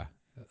yeah.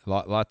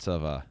 Lots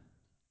of a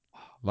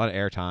lot of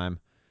airtime.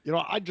 You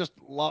know, I just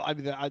love. I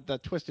mean, the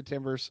Twisted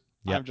Timbers.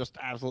 Yep. I'm just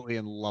absolutely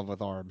in love with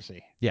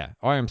RMC. Yeah,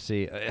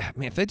 RMC.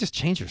 Man, if they just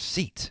change your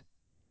seat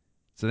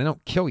so they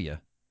don't kill you,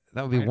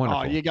 that would be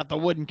wonderful. Oh, you got the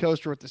wooden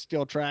coaster with the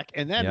steel track,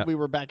 and then we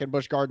were back in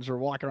Busch Gardens. We're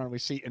walking around. We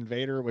see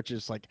Invader, which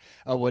is like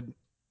a wood.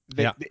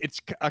 It's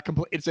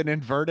It's an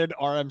inverted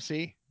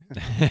RMC.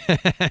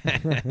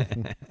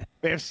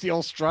 They have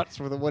steel struts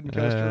with a wooden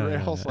coaster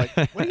rails. Like,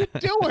 what are you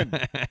doing?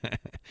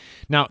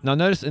 Now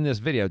notice in this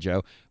video,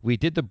 Joe, we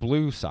did the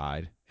blue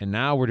side, and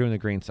now we're doing the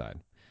green side.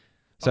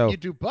 So you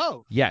do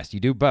both. Yes, you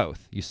do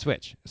both. You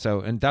switch.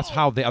 So, and that's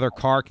how the other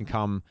car can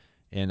come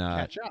and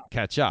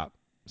catch up.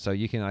 So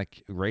you can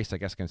like race, I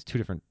guess, against 2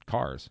 different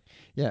cars.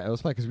 Yeah, it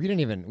was fun because we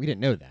didn't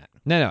know that.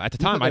 No. At the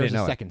time, I didn't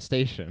know. Second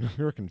station.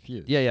 We were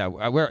confused. Yeah.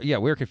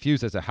 We're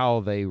confused as to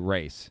how they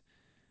race.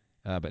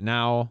 But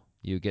now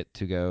you get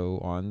to go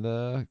on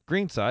the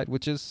green side,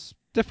 which is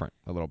different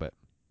a little bit.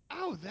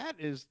 Oh, that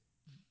is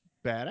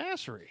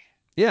badassery.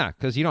 Yeah,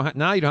 because you don't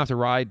have to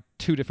ride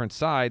 2 different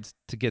sides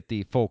to get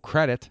the full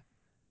credit.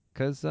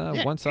 Because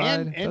one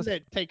side and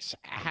it takes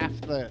half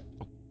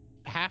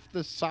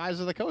the size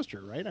of the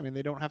coaster, right? I mean,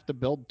 they don't have to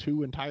build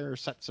 2 entire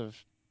sets of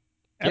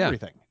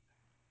everything.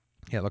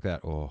 Yeah, look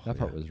at that. Oh, that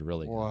part was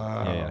really good.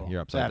 Wow. Yeah, you're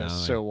upside down. That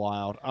is so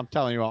wild. I'm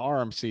telling you,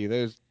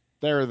 RMC,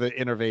 they're the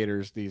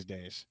innovators these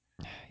days.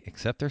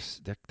 Except their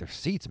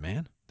seats,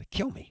 man. They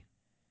kill me.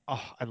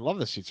 Oh, I love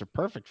the seats. They're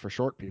perfect for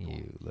short people.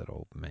 You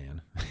little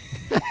man.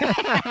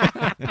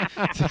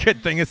 It's a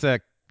good thing it's a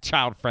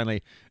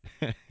child-friendly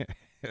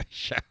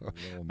show.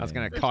 I was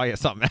going to call you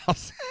something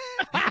else.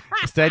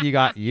 Instead, you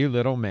got you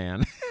little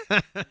man.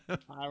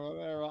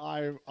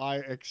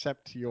 I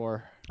accept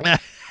your.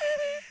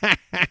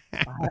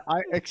 I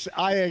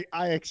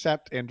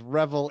accept and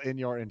revel in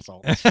your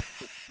insults.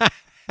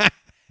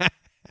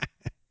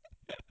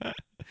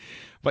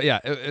 But yeah,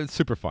 it's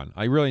super fun.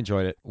 I really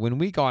enjoyed it. When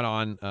we got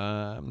on,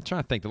 I'm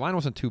trying to think. The line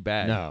wasn't too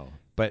bad. No.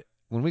 But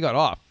when we got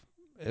off,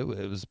 it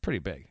was pretty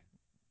big.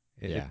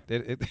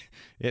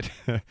 It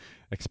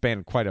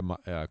expanded quite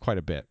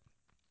a bit.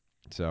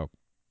 So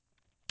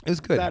it was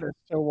good. That is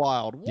so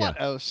wild. What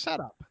a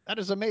setup. That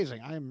is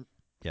amazing.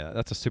 Yeah,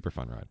 that's a super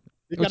fun ride.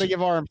 You got to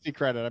give RMC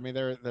credit. I mean,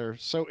 they're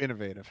so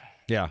innovative.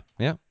 Yeah.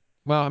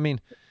 Well, I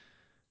mean,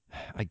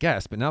 I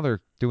guess, but now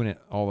they're doing it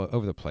all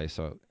over the place,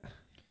 so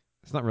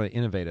it's not really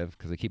innovative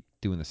because they keep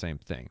doing the same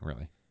thing,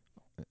 really.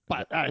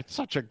 But it's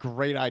such a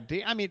great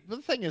idea. I mean,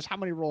 the thing is, how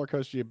many roller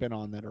coasters you've been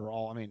on that are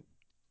all? I mean,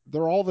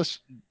 they're all this.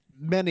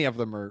 Many of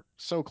them are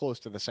so close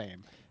to the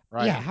same,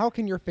 right? Yeah. How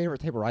can your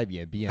favorite type of ride be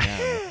a B&M,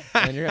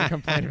 and you're gonna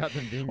complain about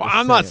them being? Well,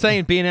 I'm not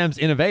saying B&M's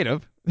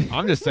innovative.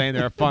 I'm just saying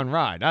they're a fun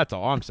ride. That's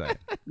all I'm saying.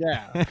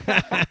 Yeah.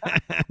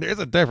 There's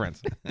a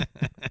difference.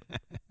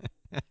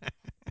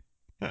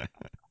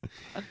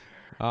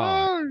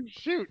 Oh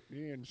shoot!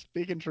 You're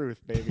speaking truth,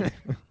 baby.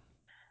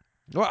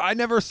 Well, I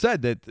never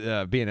said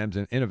that B&M's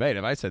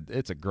innovative. I said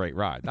it's a great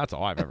ride. That's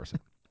all I've ever said.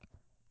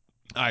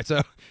 All right,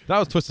 so that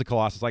was Twisted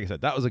Colossus. Like I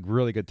said, that was a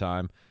really good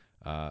time.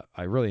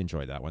 I really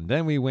enjoyed that one.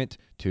 Then we went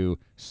to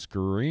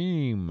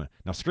Scream.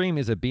 Now, Scream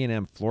is a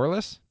B&M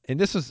floorless, and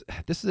this is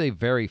a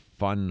very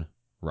fun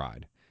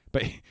ride.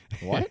 But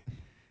what?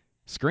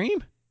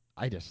 Scream?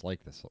 I just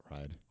like this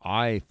ride.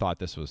 I thought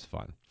this was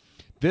fun.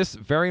 This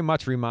very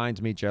much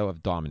reminds me, Joe,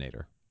 of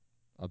Dominator.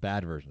 A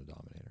bad version of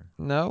Dominator.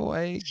 No,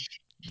 a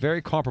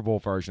very comparable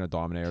version of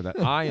Dominator that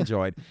I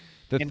enjoyed.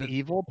 An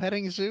evil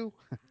petting zoo?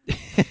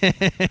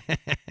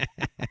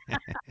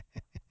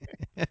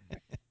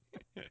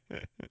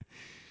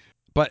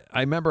 But I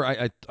remember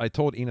I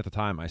told Ian at the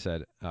time, I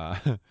said,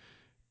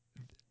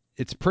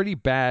 it's pretty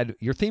bad.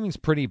 Your theming's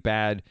pretty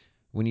bad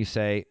when you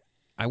say,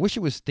 I wish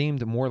it was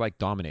themed more like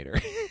Dominator.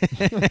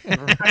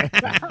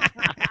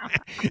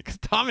 Because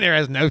Dominator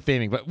has no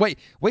theming. But wait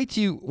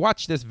till you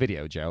watch this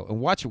video, Joe,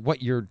 and watch what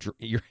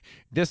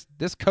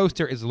this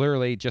coaster is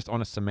literally just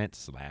on a cement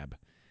slab.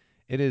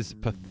 It is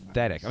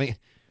pathetic. I mean,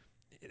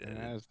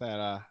 is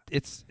that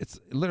it's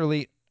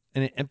literally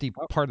an empty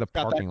part of the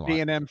parking lot.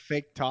 B&M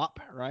fake top,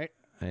 right?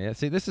 Yeah.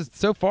 See, this is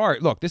so far.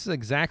 Look, this is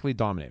exactly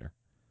Dominator.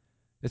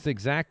 It's the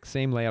exact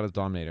same layout as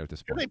Dominator at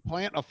this Can point. they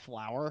plant a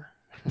flower?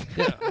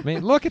 Yeah, I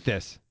mean, look at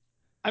this.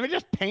 I mean,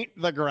 just paint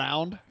the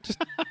ground.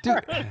 Just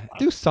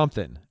do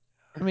something.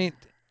 I mean,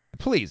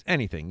 please,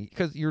 anything,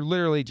 because you're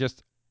literally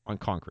just on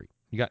concrete.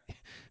 You got,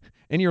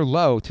 and you're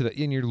low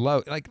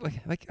like,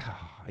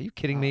 are you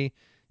kidding me?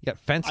 You got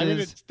fences. I mean,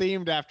 it's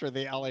themed after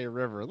the LA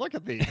River. Look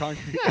at the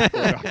concrete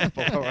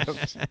below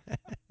us.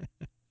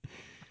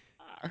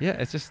 Yeah,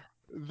 it's just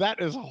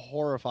that is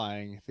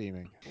horrifying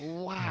theming.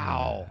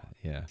 Wow.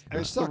 Yeah.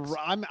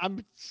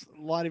 I'm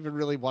not even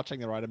really watching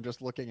the ride. I'm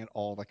just looking at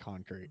all the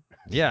concrete.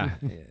 Yeah,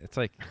 it's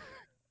like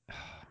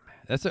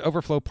that's an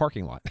overflow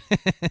parking lot.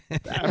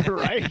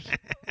 Right.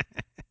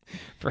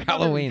 For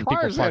Halloween, people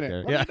park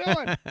there. What are you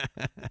doing?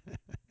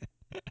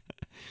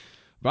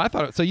 But I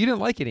thought so. You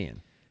didn't like it,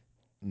 Ian?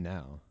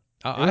 No.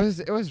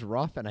 It was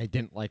rough, and I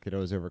didn't like that it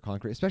was over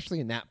concrete, especially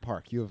in that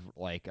park. You have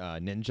like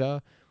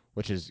Ninja,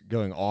 which is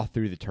going all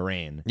through the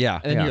terrain.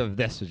 Yeah, and then you have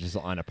this, which is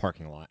on a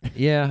parking lot.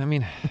 Yeah, I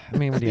mean, what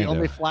do you the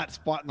only do? flat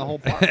spot in the whole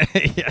park.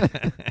 Yeah.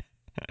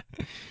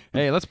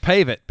 Hey, let's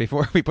pave it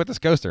before we put this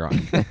coaster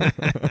on.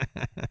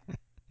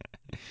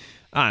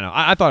 I don't know.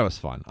 I thought it was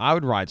fun. I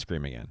would ride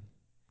Scream again.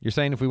 You're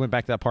saying if we went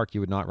back to that park,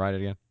 you would not ride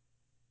it again?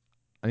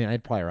 I mean,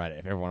 I'd probably ride it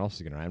if everyone else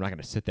is going to ride. I'm not going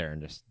to sit there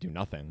and just do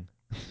nothing.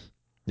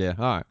 Yeah,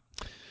 all right.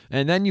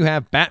 And then you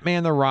have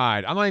Batman the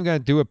Ride. I'm not even going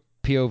to do a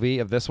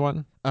POV of this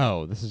one.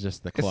 Oh, this is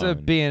just the clone. It's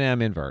a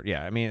B&M invert.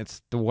 Yeah, I mean,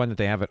 it's the one that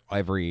they have at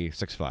every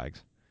Six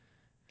Flags.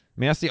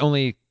 I mean, that's the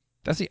only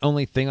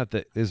thing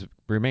that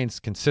remains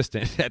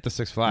consistent at the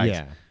Six Flags.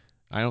 Yeah.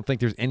 I don't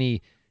think there's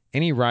any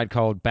ride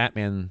called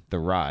Batman the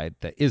Ride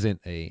that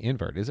isn't a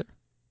invert, is there? I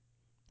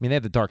mean, they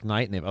have the Dark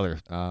Knight and they have other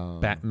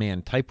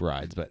Batman type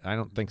rides, but I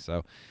don't think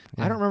so.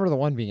 Yeah. I don't remember the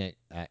one being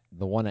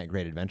the one at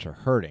Great Adventure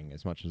hurting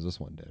as much as this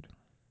one did.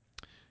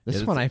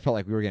 This one, I felt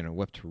like we were getting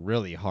whipped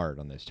really hard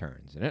on those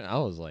turns, and I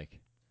was like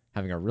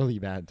having a really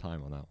bad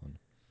time on that one.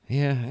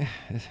 Yeah,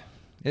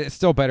 it's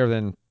still better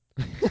than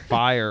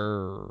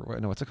Fire.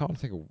 No, what's it called? I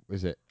think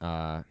is it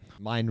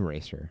Mind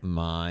Racer?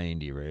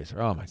 Mind Eraser.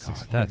 Oh my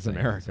god, that's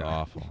America.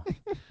 Awful.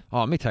 Oh,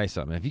 let me tell you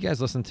something. If you guys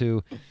listen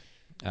to,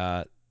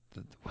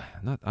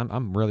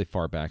 I'm really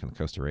far back in the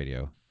Coaster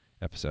Radio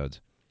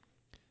episodes.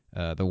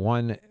 The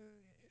one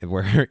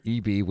where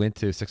EB went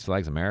to Six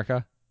Flags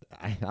America.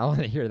 I want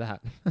to hear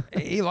that.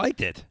 He liked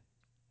it.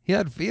 He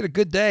had a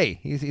good day.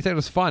 He said it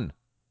was fun.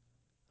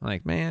 I'm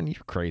like, man, you're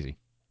crazy.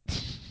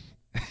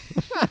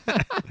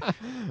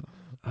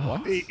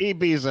 What?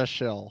 EB's a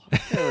shill.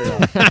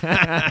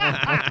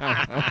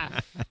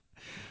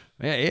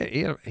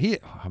 Yeah, he.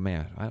 Oh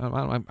man, I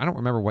don't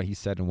remember what he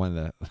said in one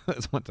of the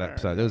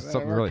episodes. It was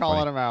something really calling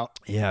funny. him out.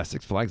 Yeah,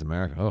 Six Flags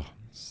America. Oh,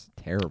 it's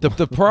terrible.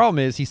 The problem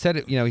is he said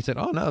it. He said,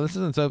 "Oh no, this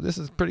isn't so. This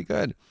is pretty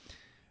good."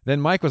 Then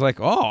Mike was like,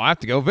 "Oh, I have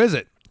to go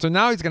visit." So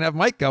now he's gonna have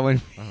Mike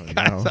going. Oh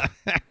no!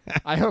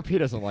 I hope he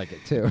doesn't like it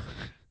too.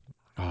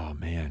 Oh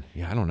man,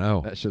 yeah, I don't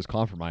know. That show's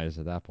compromised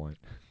at that point.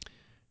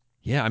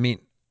 Yeah, I mean,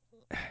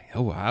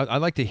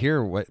 I'd like to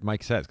hear what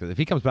Mike says, because if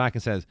he comes back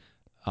and says,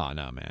 "Oh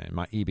no, man,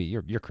 my EB,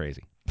 you're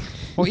crazy."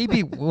 Well,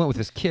 EB went with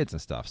his kids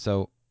and stuff,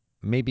 so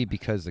maybe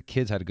because the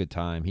kids had a good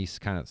time, he's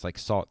kind of like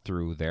saw it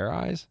through their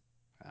eyes.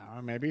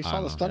 Maybe he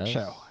saw the stunt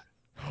show.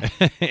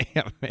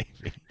 Yeah,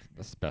 maybe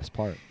that's the best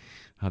part.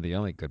 Oh, the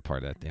only good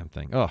part of that damn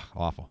thing. Oh,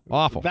 awful.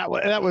 That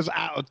was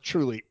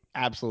truly,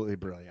 absolutely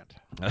brilliant.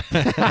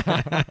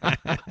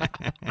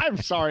 I'm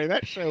sorry,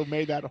 that show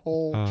made that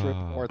whole trip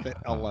worth it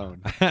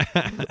alone.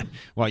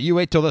 Well, you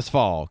wait till this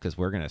fall, because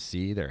we're gonna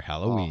see their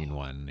Halloween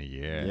one.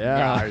 Yeah.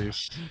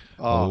 Guys.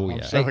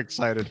 I'm so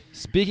excited.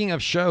 Speaking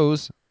of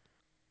shows,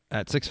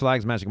 at Six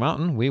Flags Magic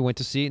Mountain, we went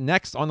to see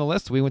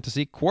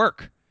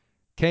Quirk,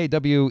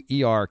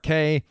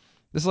 KWERK.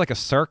 This is like a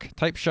Cirque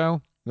type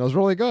show. It was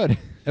really good.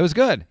 It was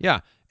good,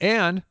 yeah.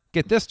 And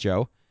get this,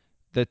 Joe,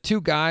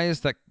 two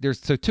guys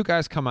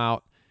come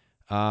out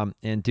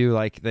and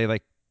do they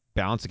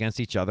balance against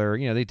each other.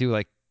 They do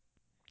I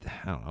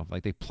don't know,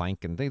 they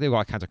plank and they do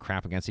all kinds of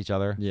crap against each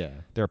other. Yeah,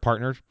 they're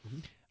partners. Mm-hmm.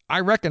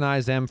 I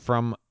recognize them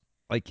from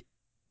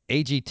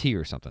AGT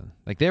or something.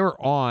 They were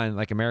on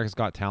America's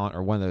Got Talent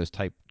or one of those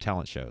type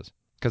talent shows.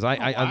 Because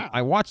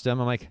I watched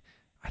them. I'm like,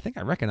 I think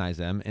I recognize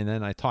them. And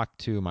then I talked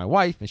to my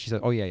wife, and she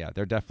said, "Oh yeah,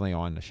 they're definitely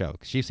on the show."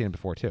 'Cause she's seen them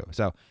before too.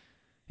 So,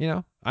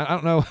 I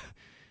don't know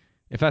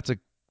if that's a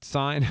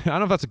sign. I don't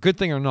know if that's a good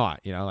thing or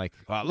not.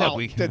 Look,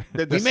 we did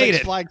we the made Six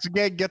it. Flags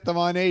get them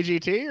on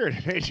AGT, or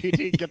did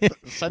AGT get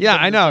the? Yeah,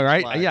 I know,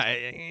 right?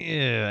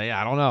 Yeah,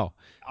 I don't know.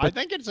 I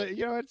think it's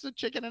a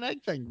chicken and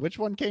egg thing. Which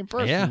one came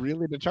first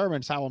really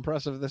determines how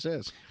impressive this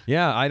is.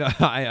 Yeah,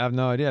 I have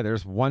no idea.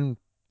 There's one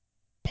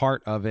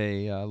part of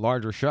a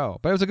larger show,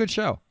 but it was a good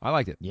show. I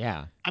liked it.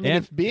 Yeah. I mean,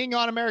 if being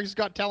on America's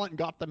Got Talent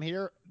got them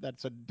here,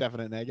 that's a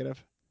definite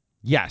negative.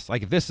 Yes,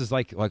 like if this is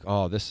like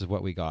oh, this is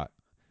what we got.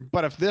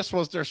 But if this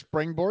was their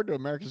springboard to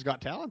America's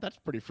Got Talent, that's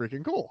pretty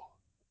freaking cool.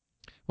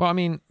 Well, I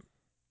mean,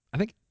 I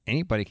think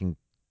anybody can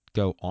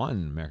go on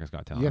America's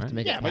Got Talent. You have to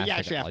make but you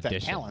actually have to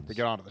have talent to auditions.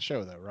 get onto the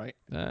show, though, right?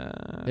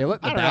 They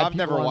let the I don't know, bad I've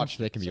never people on watched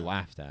so they it, can be so-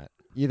 laughed at.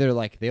 Either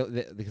like they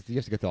because you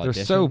have to go through auditions.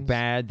 They're so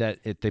bad that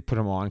they put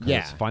them on because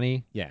it's Yeah.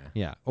 funny. Yeah.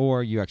 Yeah,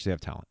 or you actually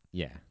have talent.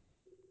 Yeah.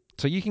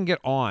 So you can get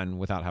on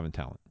without having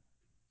talent.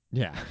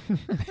 Yeah.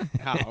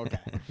 Oh, okay.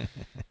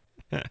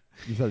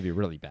 You thought it'd be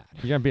really bad.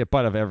 You're gonna be a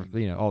butt of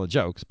all the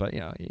jokes, but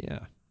yeah.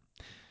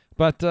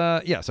 But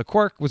so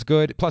Quark was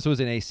good. Plus, it was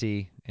in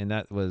AC, and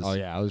that was Oh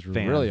yeah, it was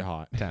really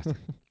hot. fantastic.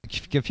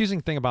 Confusing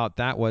thing about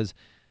that was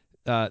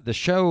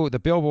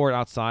the billboard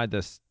outside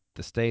the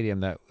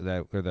stadium or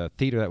the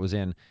theater that was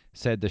in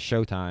said the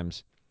show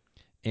times,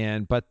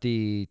 but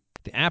the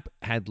app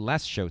had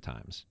less show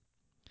times.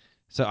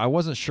 So I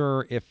wasn't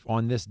sure if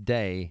on this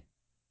day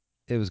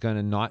it was going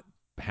to not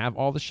have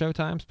all the show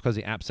times because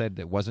the app said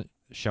it wasn't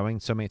showing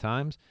so many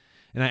times.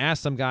 And I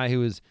asked some guy who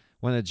was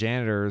one of the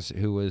janitors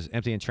who was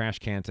emptying trash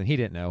cans, and he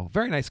didn't know.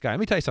 Very nice guy. Let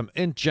me tell you something.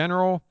 In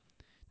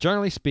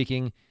generally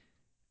speaking,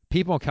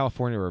 people in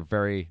California were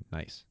very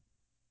nice.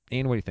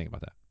 Ian, what do you think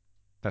about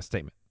that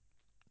statement?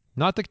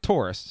 Not the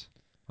tourists.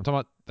 I'm talking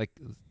about like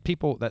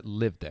people that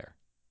live there.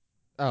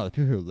 Oh, the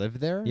people who live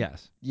there?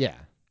 Yes. Yeah.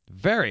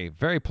 Very,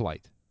 very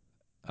polite.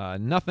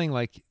 Nothing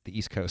like the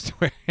East Coast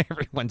where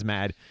everyone's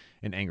mad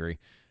and angry.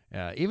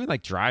 Even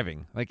like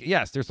driving. Like,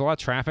 yes, there's a lot of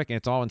traffic and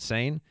it's all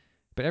insane,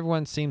 but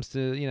everyone seems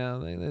to,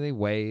 they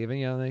wave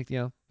and,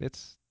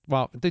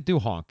 they do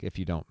honk if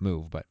you don't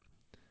move, but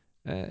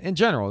in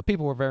general, the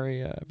people were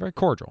very, very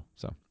cordial.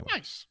 So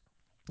Nice.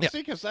 Yeah. See,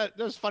 because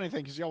there's a funny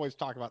thing because you always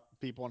talk about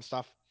people and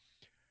stuff.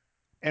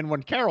 And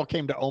when Carol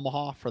came to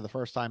Omaha for the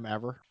first time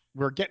ever,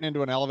 we were getting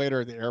into an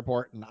elevator at the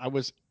airport, and I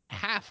was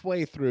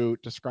halfway through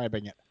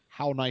describing it,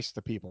 how nice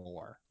the people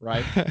were,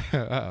 right?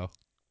 Uh-oh.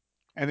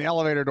 And the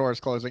elevator door is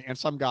closing, and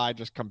some guy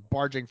just come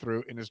barging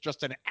through and is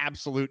just an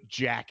absolute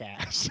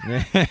jackass.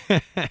 I'm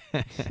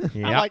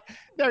like,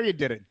 there you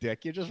did it,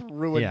 Dick. You just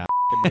ruined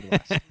the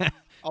Midwest.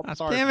 Oh, Oh,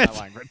 sorry damn for it. my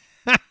language.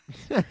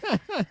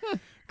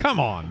 Come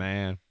on,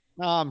 man.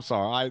 No, I'm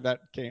sorry.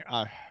 That can't.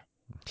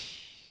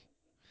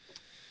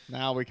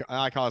 Now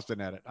I caused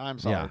an edit. I'm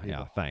sorry.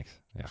 Yeah, thanks.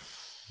 Yeah.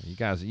 You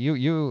guys,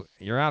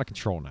 you're out of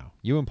control now.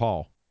 You and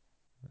Paul.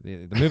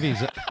 The movies,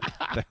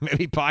 the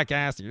movie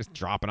podcast, you're just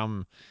dropping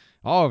them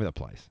all over the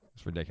place.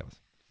 It's ridiculous.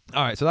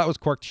 All right, so that was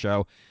Quark the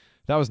Show.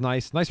 That was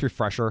nice. Nice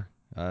refresher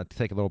to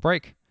take a little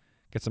break,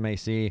 get some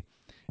AC.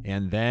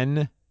 And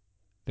then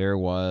there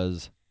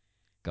was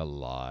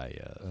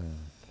Goliath.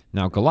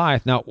 Now,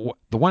 Goliath,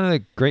 one of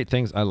the great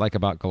things I like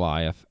about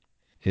Goliath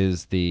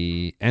is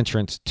the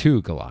entrance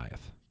to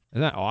Goliath.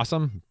 Isn't that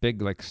awesome?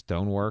 Big, like,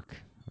 stonework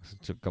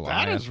to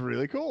Goliath. That is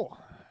really cool.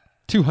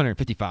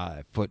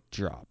 255-foot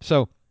drop.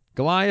 So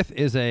Goliath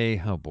is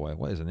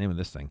what is the name of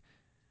this thing?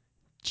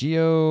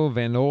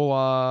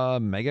 Giovanola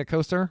Mega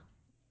Coaster?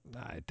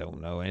 I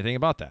don't know anything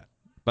about that,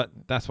 but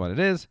that's what it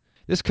is.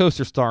 This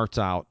coaster starts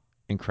out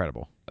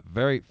incredible.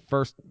 Very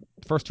first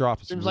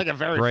drop. Seems like a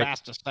very great.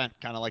 fast descent,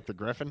 kind of like the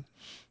Griffin.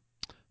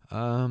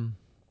 Yeah,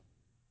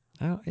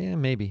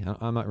 maybe.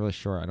 I'm not really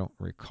sure. I don't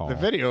recall. The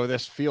video of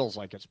this feels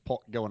like it's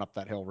going up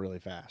that hill really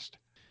fast.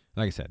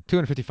 Like I said,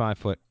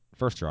 255-foot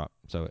first drop.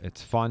 So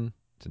it's fun.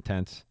 It's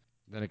intense.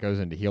 Then it goes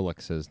into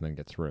helixes and then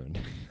gets ruined.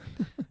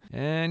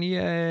 And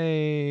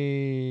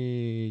yay!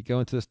 Go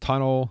into this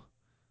tunnel.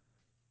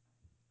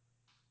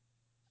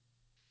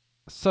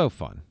 So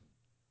fun.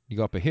 You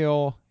go up a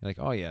hill. You're like,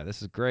 oh yeah,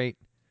 this is great.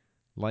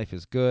 Life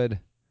is good.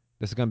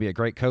 This is going to be a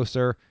great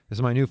coaster. This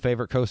is my new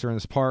favorite coaster in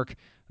this park.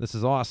 This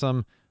is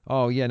awesome.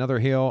 Oh yeah, another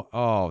hill.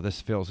 Oh, this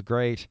feels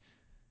great.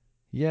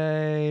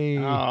 Yay.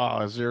 Oh,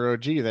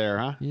 0G there,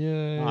 huh?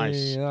 Yay.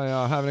 Nice.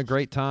 Yeah, having a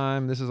great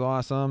time. This is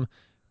awesome.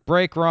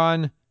 Brake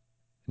run.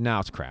 Now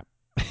it's crap.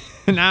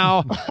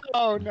 Now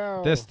Oh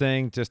no. this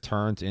thing just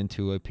turns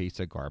into a piece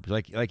of garbage.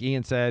 Like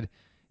Ian said,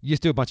 you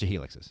just do a bunch of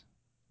helixes.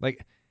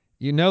 Like,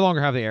 you no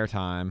longer have the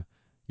airtime.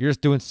 You're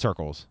just doing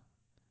circles.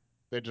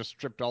 They just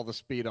stripped all the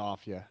speed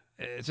off you.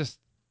 It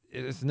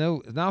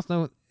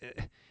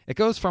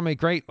goes from a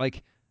great,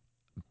 like,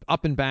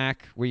 up and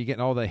back where you get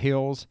all the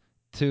hills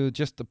to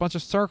just a bunch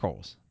of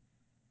circles.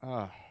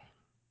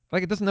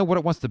 Like, it doesn't know what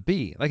it wants to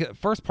be. Like, the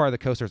first part of the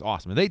coaster is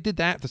awesome. If they did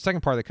that, the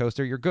second part of the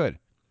coaster, you're good.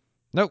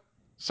 Nope.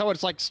 So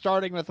it's like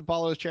starting with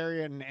Apollo's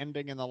Chariot and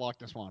ending in the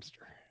Loch Ness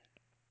Monster.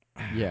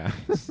 Yeah.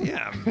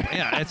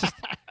 Yeah. It's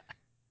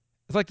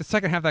like the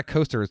second half of that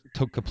coaster is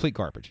complete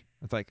garbage.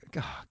 It's like,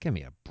 God, give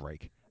me a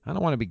break. I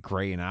don't want to be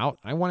graying out.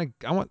 I want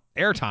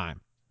airtime.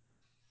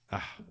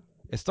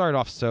 It started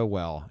off so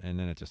well, and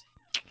then it just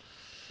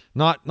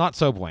not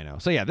so bueno.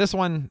 So yeah, this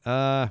one,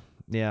 not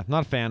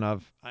a fan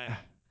of.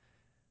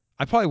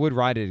 I probably would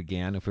ride it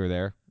again if we were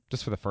there,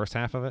 just for the first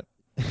half of it.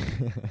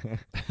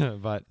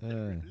 But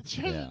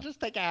Just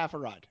take a half a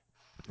ride.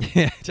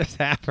 yeah, just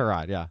half a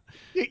ride. Yeah.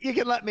 You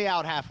can let me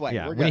out halfway.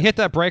 Yeah. We're When good. you hit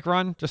that brake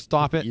run, just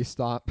stop it. You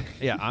stop.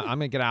 Yeah, I'm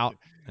gonna get out,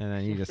 and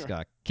then you just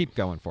gotta keep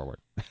going forward.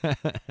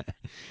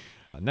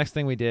 Next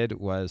thing we did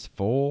was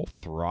Full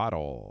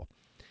Throttle.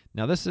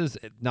 Now this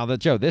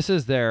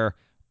is their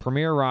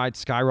premiere ride,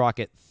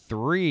 Skyrocket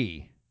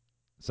 3.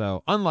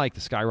 So unlike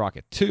the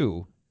Skyrocket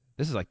 2,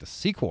 this is like the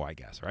sequel, I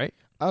guess, right?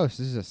 Oh,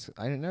 so this is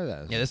I didn't know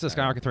that. Yeah, this is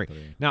Skyrocket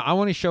 3. Now I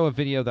want to show a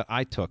video that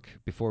I took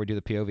before we do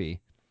the POV,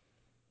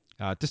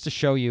 just to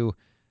show you.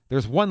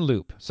 There's one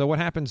loop. So what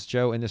happens,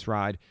 Joe, in this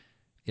ride?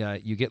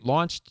 You get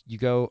launched, you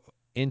go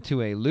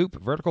into a loop,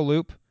 vertical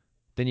loop,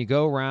 then you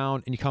go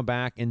around and you come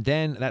back, and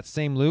then that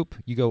same loop,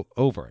 you go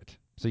over it.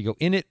 So you go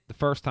in it the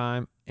first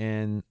time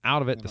and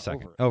out of it the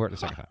second, over it the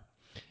second time.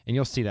 And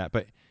you'll see that.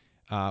 But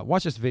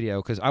watch this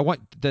video, because I want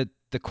the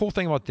cool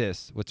thing about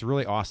this, what's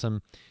really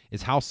awesome,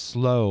 is how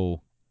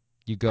slow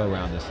you go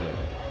around this loop.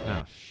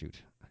 Oh,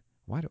 shoot.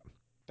 Why do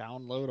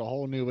Download a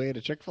whole new way to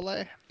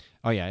Chick-fil-A.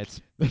 Oh, yeah,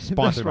 it's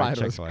sponsored by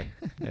Chick-fil-A.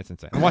 It's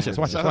insane. And watch this.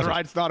 So the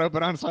ride's not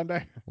open on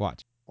Sunday.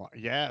 Watch. Well,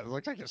 yeah, it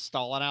looks like you're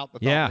stalling out the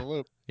top of the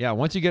loop. Yeah,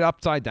 once you get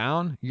upside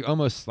down, it's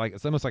almost like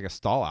a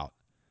stall out,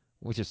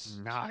 which is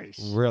nice,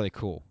 really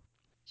cool.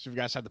 So you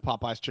guys had the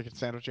Popeyes chicken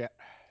sandwich yet?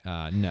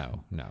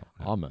 No.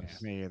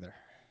 Almost. Yeah, me either.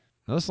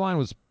 Now, this line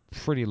was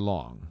pretty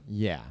long.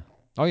 Yeah.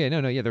 Oh yeah,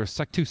 no, yeah. There was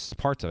like two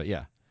parts of it,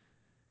 yeah,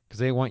 because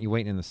they want you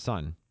waiting in the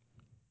sun.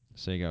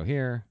 So you go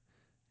here.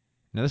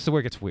 Now this is where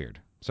it gets weird.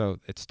 So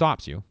it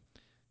stops you,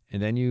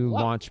 and then you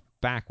launch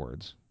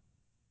backwards.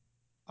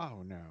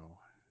 Oh no.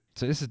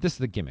 So this is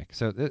the gimmick.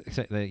 So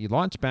you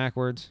launch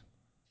backwards,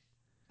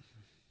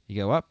 you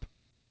go up,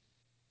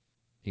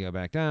 you go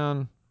back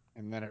down,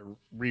 and then it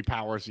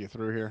repowers you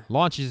through here.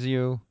 Launches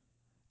you,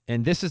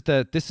 and this is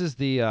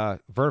the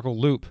vertical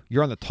loop.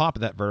 You're on the top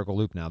of that vertical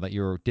loop now that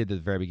you did at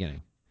the very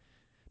beginning.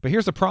 But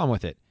here's the problem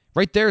with it.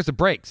 Right there is the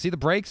brake. See the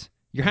brakes?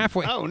 You're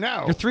halfway. Oh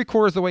no! You're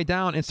 3/4 of the way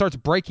down, and it starts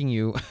braking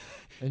you.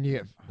 And you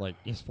get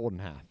just fold in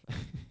half.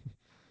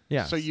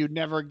 Yeah. So you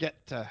never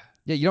get to.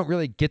 Yeah, you don't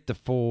really get the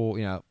full,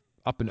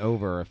 up and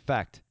over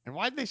effect. And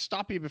why'd they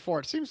stop you before?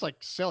 It seems like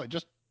silly.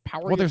 Just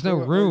power. Well, there's no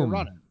through it while you're room.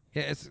 running.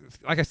 Yeah, it's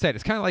like I said.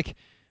 It's kind of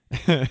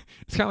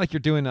like you're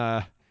doing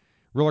a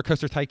roller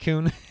coaster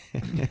tycoon.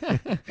 You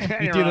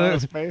do out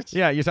of space.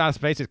 Yeah, you're out of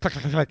space. It's click,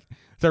 click, click.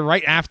 So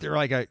right after,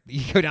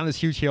 you go down this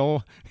huge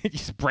hill, you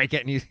just break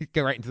it, and you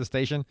go right into the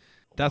station.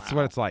 That's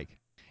what it's like.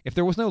 If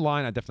there was no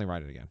line, I'd definitely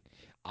ride it again.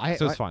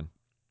 So it's fun.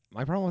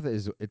 My problem with it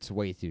is it's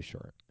way too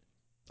short.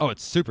 Oh,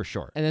 it's super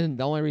short. And then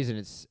the only reason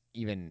it's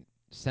even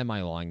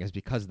semi-long is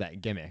because of that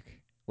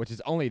gimmick, which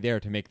is only there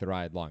to make the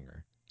ride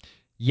longer.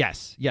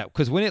 Yes, yeah,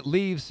 because when it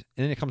leaves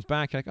and then it comes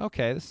back, you're like,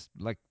 okay,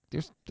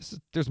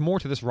 there's more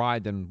to this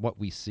ride than what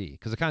we see,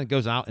 because it kind of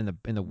goes out in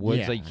the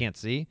woods that you can't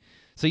see,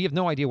 so you have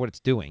no idea what it's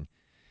doing.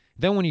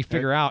 Then when you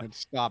figure out it's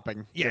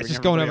stopping, it's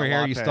just going over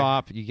here. You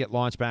stop, you get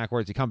launched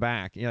backwards, you come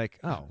back. You're like,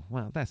 oh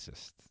well, that's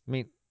just. I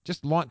mean,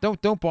 just launch.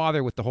 Don't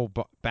bother with the whole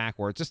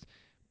backwards. Just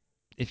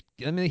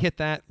let me hit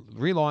that,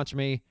 relaunch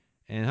me,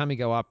 and have me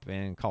go up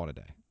and call it a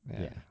day.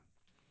 Yeah.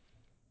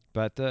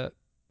 But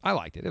I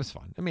liked it. It was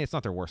fun. I mean, it's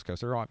not their worst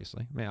coaster,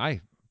 obviously. I mean,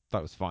 I thought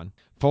it was fun.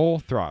 Full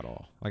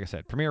Throttle. Like I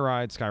said, premiere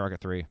ride,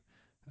 Skyrocket 3.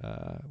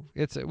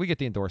 We get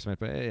the endorsement,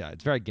 but yeah,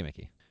 it's very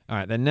gimmicky. All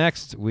right, then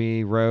next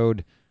we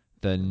rode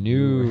the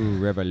New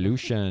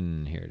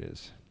Revolution. Here it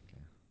is.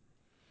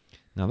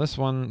 Now this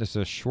one is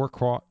a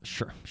Schwarzkopf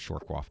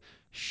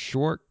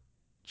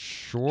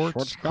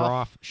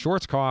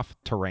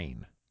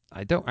terrain.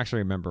 I don't actually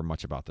remember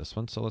much about this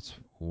one, so let's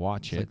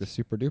watch it. Like the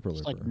super duper looper.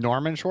 It's like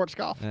Norman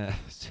Schwarzkopf.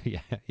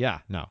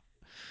 No.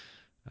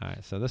 All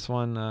right, so this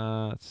one,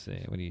 let's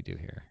see. What do you do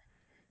here?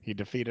 He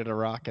defeated a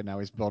rock, and now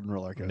he's building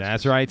roller coasters.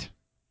 That's right.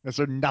 Is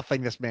there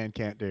nothing this man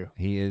can't do?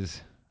 He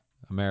is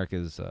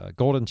America's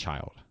golden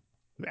child.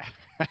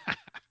 All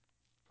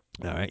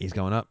right, he's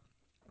going up.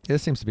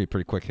 This seems to be a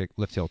pretty quick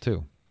lift hill,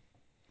 too.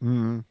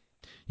 Mm-hmm.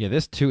 Yeah,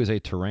 this, too, is a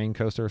terrain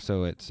coaster,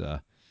 so it's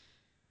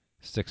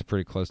sticks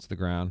pretty close to the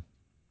ground.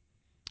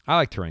 I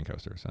like terrain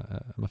coasters.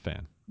 I'm a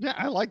fan. Yeah,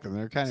 I like them.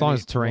 They're kind of as long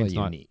as the terrain's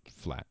not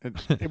flat.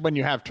 When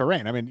you have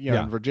terrain. I mean,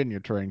 in Virginia,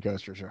 terrain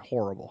coasters are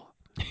horrible.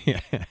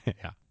 Yeah.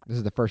 This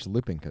is the first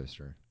looping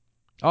coaster.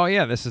 Oh,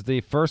 yeah, this is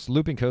the first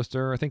looping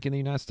coaster, I think, in the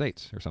United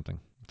States or something.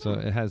 So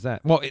it has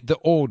that. Well,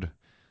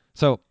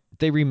 so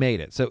they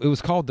remade it. So it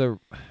was called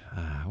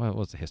what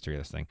was the history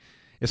of this thing?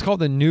 It's called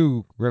the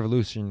New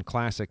Revolution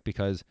Classic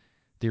because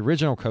the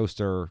original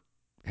coaster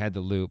had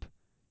the loop,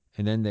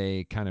 and then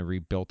they kind of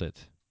rebuilt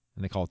it,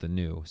 and they call it the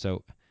New.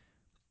 So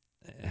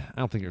I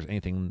don't think there's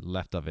anything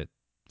left of it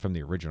from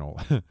the original.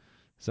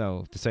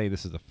 So to say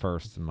this is the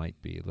first might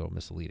be a little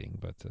misleading,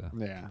 but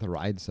the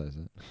ride says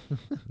it.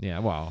 Yeah,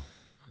 well,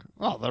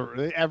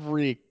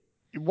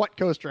 what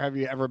coaster have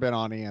you ever been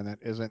on, Ian, that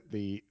isn't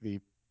the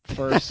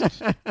first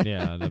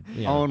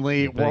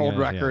only world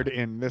record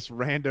in this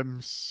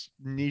random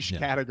niche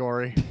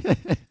category?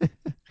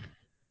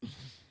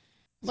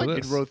 So Like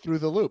you'd row through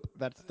the loop.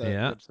 That's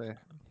the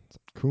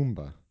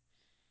Kumba.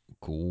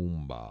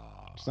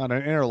 It's not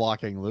an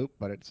interlocking loop,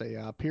 but it's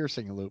a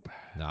piercing loop.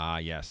 Ah,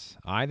 yes.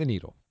 Eye the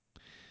needle.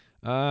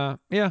 Yeah.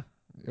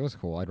 It was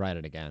cool. I'd ride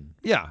it again.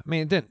 Yeah. I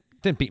mean, it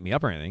didn't beat me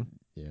up or anything.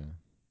 Yeah.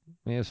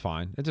 I mean, it was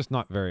fine. It's just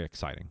not very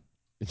exciting.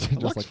 It's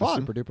just looks like fun.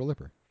 the Super Duper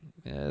Looper.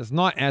 It's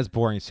not as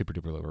boring as Super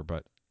Duper Looper,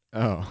 but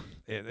Oh.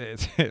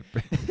 it's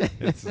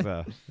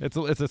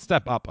a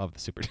step up of the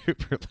Super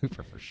Duper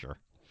Looper for sure.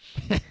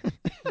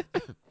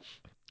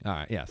 All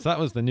right, yeah. So that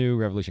was the new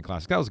Revolution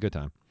Classic. That was a good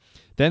time.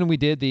 Then we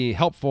did the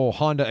helpful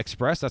Honda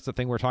Express. That's the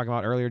thing we were talking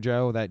about earlier,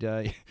 Joe. That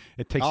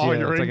it takes you.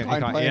 Your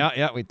incline plane.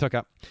 Yeah. We took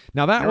up.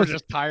 Now that was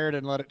just tired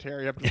and let it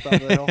tear you up to the top of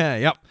the hill.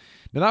 Yep.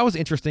 Now that was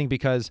interesting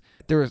because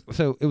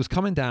it was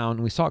coming down,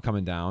 and we saw it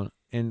coming down,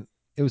 and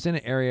it was in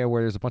an area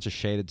where there's a bunch of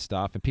shaded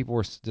stuff, and people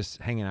were just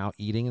hanging out,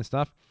 eating and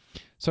stuff.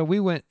 So we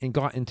went and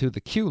got into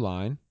the queue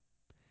line,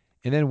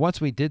 and then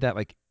once we did that,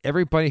 like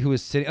everybody who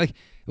was sitting, like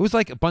it was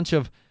like a bunch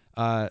of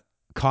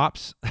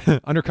cops,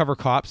 undercover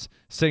cops,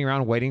 sitting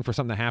around waiting for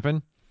something to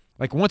happen.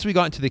 Like once we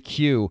got into the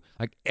queue,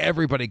 like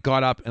everybody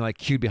got up and like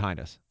queued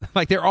behind us.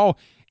 Like they were all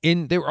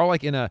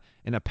like in a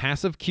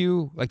passive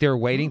queue, like they were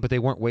waiting, but they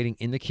weren't waiting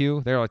in the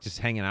queue. They were like just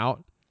hanging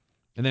out.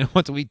 And then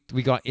once we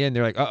got in,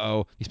 they're like,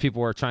 "Uh-oh, these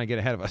people are trying to get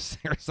ahead of us,"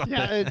 or something.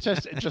 Yeah, it's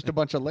just a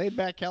bunch of laid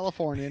back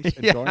Californians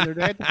enjoying their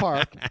day at the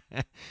park.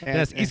 And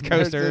it's East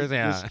Coasters,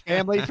 this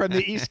family from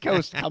the East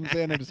Coast comes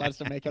in and decides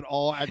to make it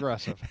all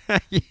aggressive.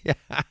 Yeah.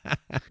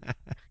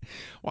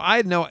 Well, I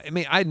had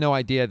no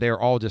idea they were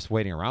all just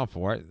waiting around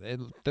for it.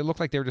 They looked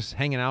like they were just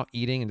hanging out,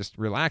 eating, and just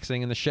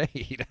relaxing in the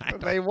shade.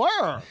 They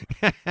were.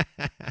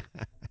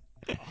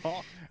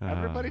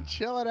 Everybody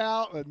chilling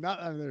out, and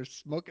they're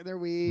smoking their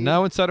weed.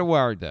 No one said a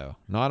word, though.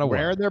 Not a word.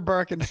 Wearing their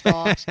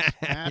Birkenstocks,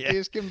 happy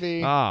as can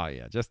be. Oh,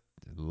 yeah, just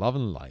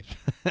loving life.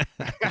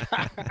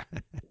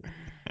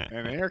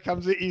 And here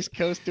comes the East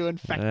Coast to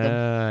infect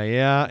them.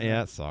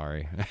 Yeah,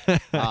 sorry.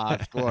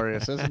 It's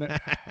glorious, isn't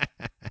it?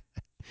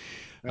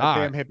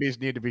 Damn hippies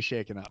need to be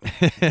shaken up.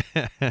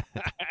 All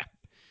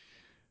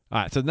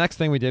right, so the next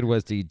thing we did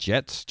was the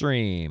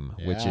Jetstream,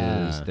 which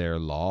is their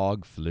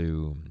log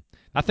flume.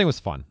 That thing was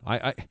fun.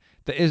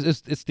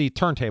 It's the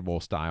turntable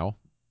style,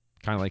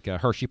 kind of like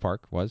Hershey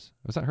Park was.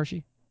 Was that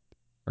Hershey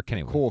or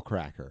Kennywood? Coal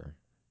Cracker.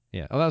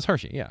 Yeah. Oh, that was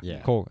Hershey. Yeah.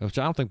 Yeah. Coal, which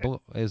I don't think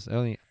is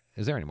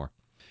there anymore.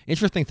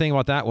 Interesting thing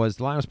about that was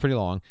the line was pretty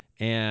long,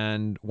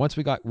 and once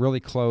we got really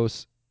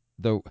close,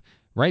 you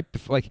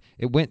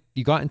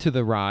got into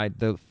the ride,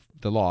 the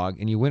log,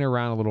 and you went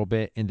around a little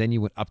bit, and then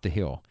you went up the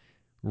hill.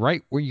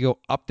 Right where you go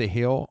up the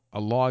hill, a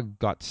log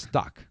got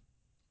stuck.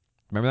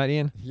 Remember that,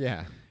 Ian?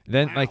 Yeah.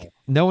 Then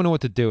no one knew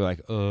what to do. Like,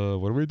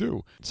 what do we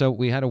do? So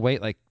we had to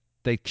wait. Like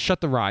they shut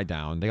the ride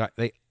down.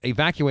 They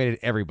evacuated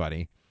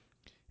everybody,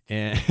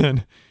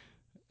 and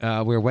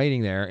we were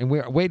waiting there. And we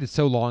waited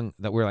so long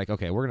that we were like,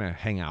 okay, we're gonna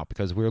hang out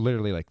because we were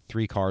literally like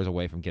 3 cars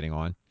away from getting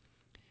on.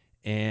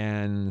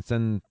 And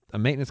then a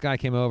maintenance guy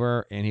came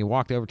over and he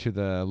walked over to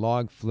the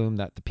log flume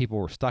that the people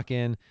were stuck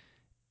in.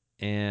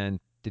 And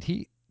did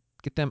he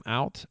get them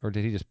out, or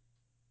did he just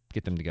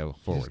get them to go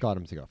forward? He just got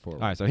them to go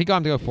forward. All right, so he got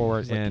them to go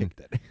forward, and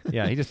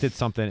yeah, he just did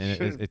something,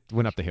 and it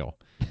went up the hill.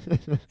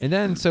 And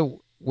then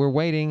so we're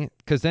waiting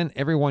because then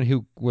everyone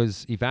who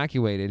was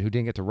evacuated, who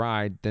didn't get to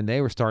ride, then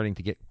they were starting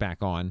to get back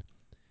on.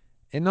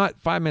 And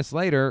not 5 minutes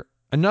later,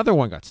 another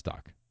one got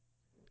stuck.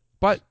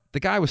 But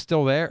the guy was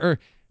still there. Or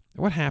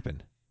what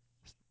happened?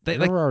 They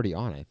were already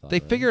on, I thought. They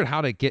figured how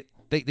to get.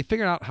 They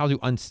figured out how to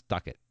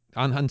unstick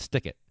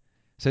it.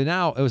 So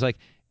now it was like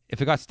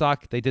if it got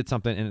stuck, they did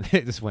something and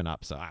it just went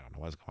up. So I don't know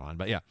what's going on,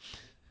 but yeah,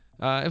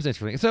 it was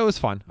interesting. So it was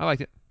fun. I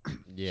liked it.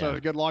 Yeah. So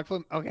a good log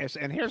flume. Okay,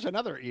 and here's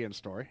another Ian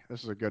story.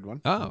 This is a good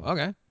one. Oh,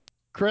 okay.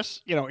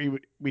 Chris,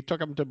 we took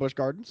him to Busch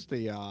Gardens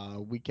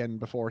the weekend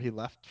before he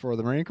left for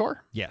the Marine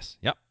Corps. Yes.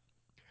 Yep.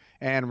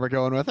 And we're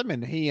going with him,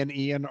 and he and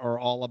Ian are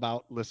all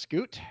about Le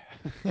Scoot.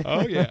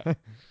 Oh yeah.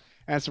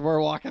 And so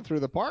we're walking through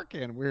the park,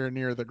 and we're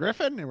near the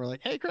Griffin, and we're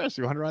like, "Hey, Chris,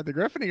 you want to ride the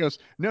Griffin?" He goes,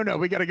 "No,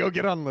 we got to go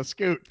get on Le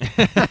Scoot."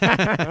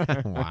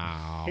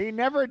 Wow. He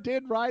never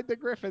did ride the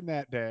Griffin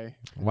that day.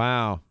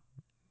 Wow.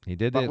 He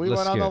did that. But we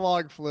went on the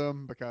log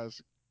flume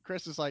because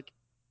Chris is like,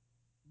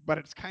 but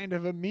it's kind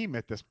of a meme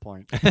at this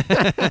point.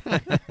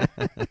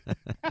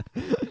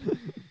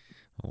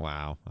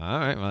 Wow. All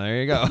right. Well,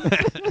 there you go.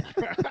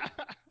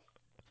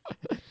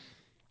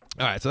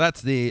 All right. So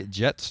that's the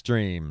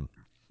Jetstream.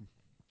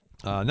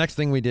 Next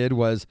thing we did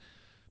was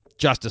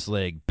Justice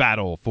League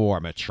Battle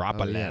for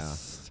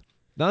Metropolis.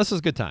 Now, this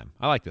was a good time.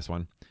 I like this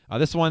one.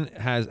 This one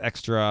has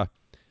extra...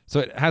 So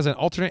it has an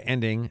alternate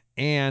ending,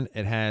 and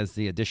it has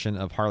the addition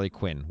of Harley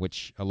Quinn,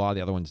 which a lot of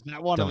the other ones don't have.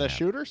 Is that one of the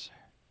shooters?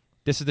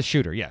 This is the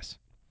shooter, yes.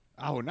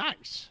 Oh,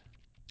 nice.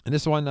 And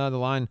this one, the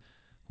line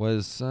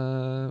was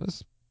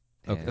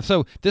okay.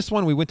 So this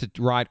one we went to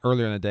ride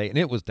earlier in the day, and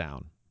it was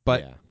down,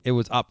 but it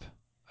was up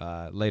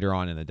later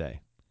on in the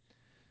day.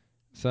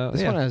 So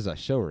this one has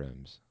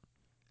showrooms.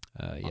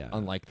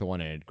 Unlike the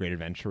one at Great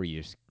Adventure, where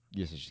you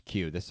just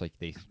queue. This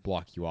they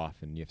block you off,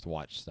 and you have to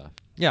watch stuff.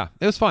 Yeah,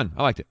 it was fun.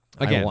 I liked it.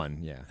 Again, I won.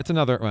 Yeah. it's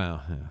another.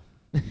 Well,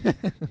 yeah.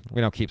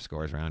 We don't keep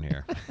scores around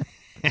here.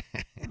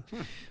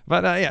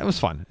 But yeah, it was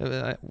fun.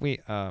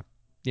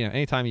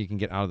 Anytime you can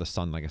get out of the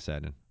sun, like I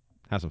said, and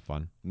have some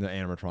fun. The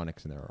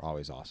animatronics in there are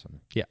always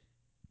awesome. Yeah,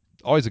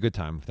 always a good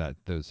time with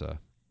those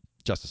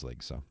Justice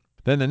League. So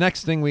then the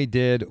next thing we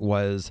did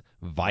was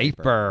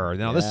Viper.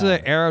 Now this is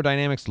an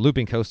aerodynamics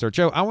looping coaster.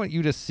 Joe, I want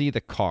you to see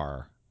the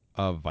car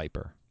of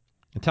Viper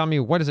and tell me,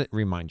 what does it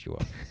remind you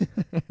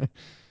of?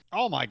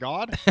 Oh my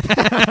God!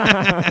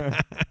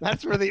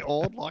 That's where the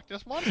old Loch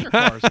Ness Monster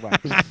cars went.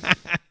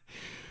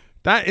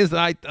 That is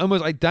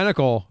almost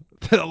identical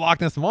to the Loch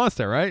Ness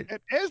Monster, right?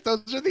 It is.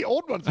 Those are the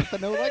old ones with the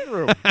no leg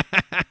room.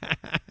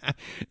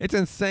 It's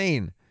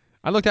insane.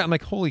 I looked at it, I'm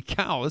like, holy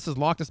cow, this is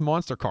Loch Ness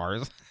Monster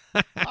cars.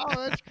 Oh,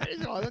 that's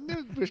crazy. Oh, the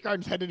new Busch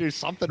Gardens had to do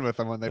something with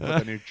them when they put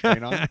the new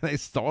train on. They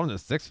stole them to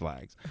Six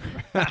Flags.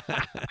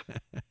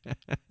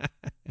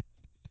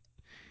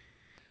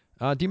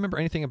 Do you remember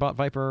anything about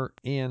Viper,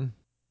 Ian?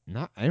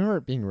 I remember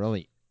it being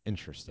really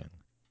interesting.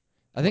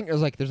 I think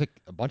there's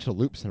a bunch of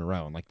loops in a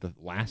row, and like the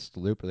last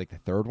loop or like the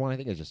third one, I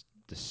think it just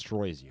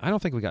destroys you. I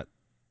don't think we got.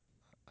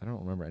 I don't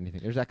remember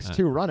anything. There's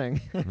X2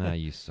 running. Nah,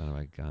 you son of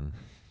a gun.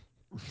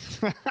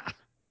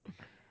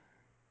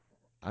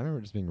 I remember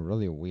it just being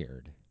really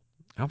weird.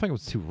 I don't think it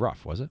was too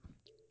rough, was it?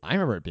 I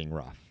remember it being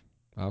rough.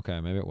 Okay,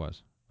 maybe it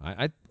was.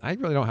 I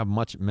really don't have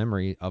much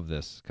memory of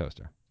this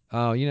coaster.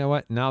 Oh, you know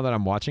what? Now that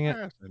I'm watching it,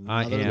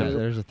 I am.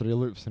 There's 3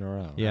 loops in a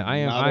row. Yeah, I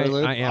am.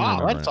 I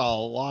am. Oh, that's it. a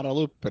lot of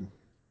looping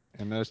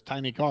in those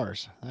tiny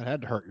cars. That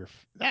had to hurt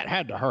That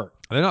had to hurt.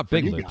 They're not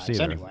big you loops guys,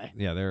 either. anyway.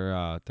 Yeah, they're.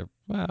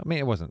 Well, I mean,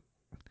 it wasn't.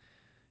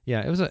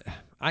 Yeah, it was a.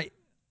 I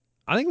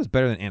think it was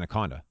better than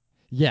Anaconda.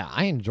 Yeah,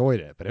 I enjoyed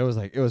it, but it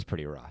was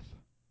pretty rough.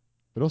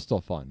 But it was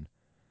still fun.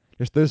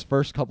 Just those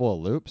first couple of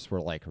loops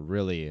were like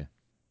really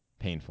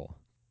painful.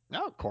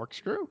 Oh,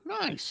 corkscrew.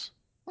 Nice.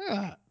 Look at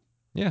that.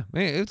 Yeah, I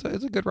mean, it's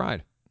a good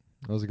ride.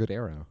 It was a good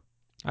arrow.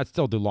 I'd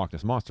still do Loch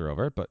Ness Monster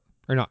over it, but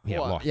or not. Yeah,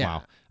 Well,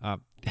 yeah. Wow.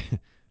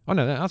 Oh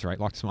no, that's right,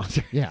 Loch Ness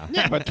Monster. Yeah.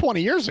 Yeah, but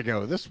 20 years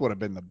ago, this would have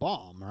been the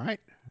bomb, right?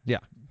 Yeah,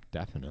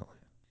 Definitely.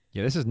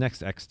 yeah. This is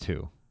next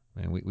X2,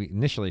 and we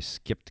initially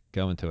skipped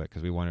going to it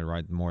because we wanted to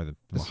ride more the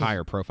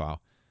higher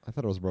profile. I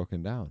thought it was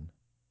broken down.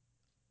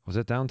 Was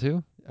it down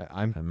too?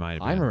 I might have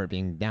been. remember it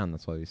being down.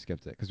 That's why we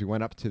skipped it, because we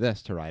went up to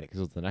this to ride it because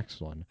it was the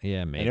next one.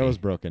 Yeah, maybe. And it was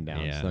broken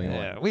down. Yeah, so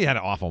yeah. We had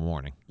an awful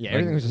morning. Yeah,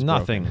 everything was just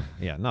nothing. broken.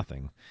 Yeah,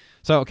 nothing.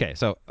 So okay,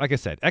 so like I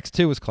said,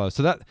 X2 was closed.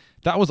 So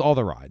that was all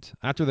the rides.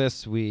 After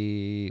this,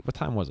 what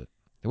time was it?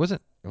 It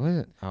wasn't. It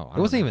wasn't. Oh, It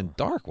wasn't even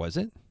dark, was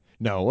it?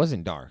 No, it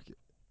wasn't dark.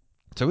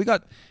 So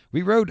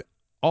we rode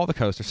all the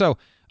coasters. So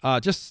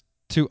just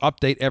to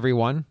update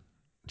everyone,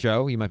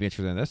 Joe, you might be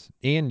interested in this.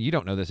 Ian, you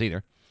don't know this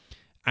either.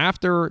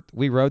 After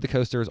we rode the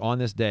coasters on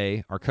this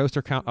day, our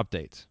coaster count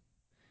updates.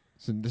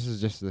 So this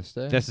is just this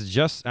day? This is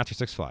just after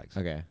Six Flags.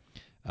 Okay.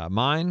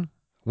 Mine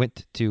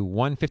went to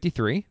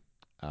 153.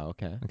 Oh,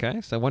 okay.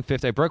 Okay, so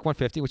 150. I broke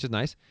 150, which is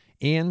nice.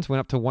 Ian's went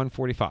up to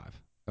 145.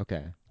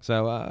 Okay.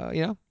 So,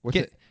 What's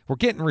we're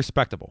getting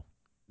respectable.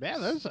 Yeah,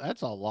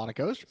 that's a lot of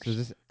coasters. So is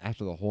this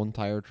after the whole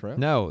entire trip?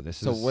 No, this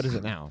So is... what is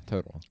it now,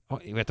 total? Oh,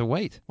 you have to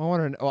wait. I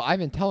want to. Well, I've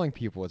been telling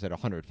people it's at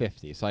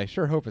 150, so I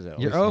sure hope it's at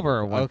You're least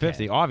over 100.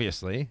 150, Okay.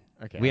 obviously.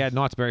 Okay. We had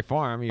Knott's Berry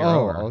Farm. You're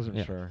Oh, over. I wasn't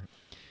Yeah. sure.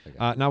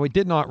 Okay. Now, we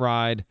did not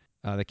ride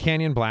the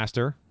Canyon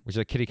Blaster, which is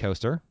a kiddie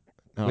coaster,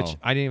 which Oh.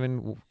 I didn't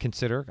even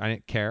consider. I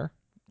didn't care.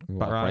 We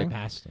about walked right riding.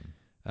 past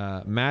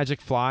them.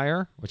 Magic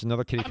Flyer, which is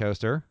another kiddie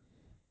coaster.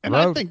 And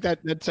I think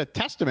that's a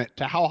testament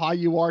to how high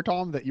you are,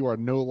 Tom, that you are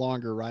no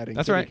longer riding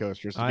That's kiddie right.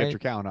 coasters to I- get your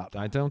count up.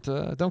 I don't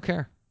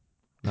care.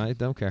 I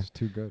don't care. It's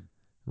too good.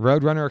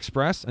 Roadrunner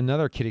Express,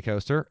 another kiddie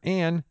coaster,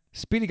 and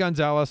Speedy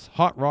Gonzales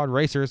Hot Rod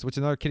Racers, which is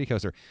another kiddie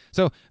coaster.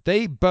 So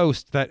they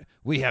boast that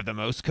we have the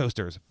most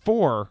coasters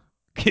for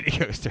kiddie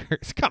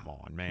coasters. Come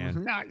on,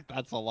 man.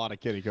 That's a lot of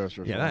kiddie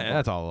coasters. Yeah,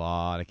 that's a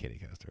lot of kiddie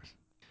coasters.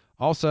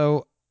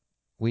 Also,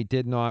 we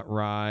did not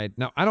ride.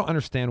 Now, I don't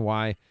understand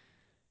why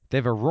they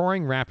have a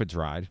Roaring Rapids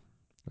ride,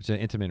 which is an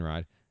Intamin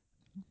ride.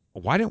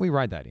 Why didn't we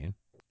ride that, Ian?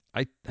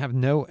 I have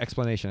no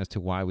explanation as to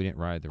why we didn't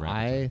ride the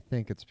Rapids ride. I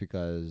think it's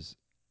because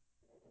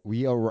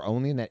we were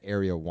only in that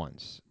area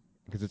once,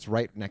 because it's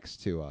right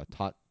next to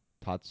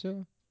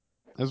Tatsu.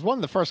 It was one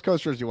of the first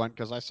coasters you went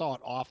because I saw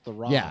it off the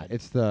ride. Yeah,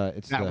 it's the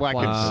That the way I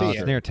flying could see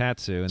It's it. near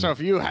Tatsu. And So if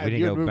you we had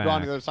didn't go moved on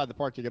back. to the other side of the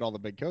park to get all the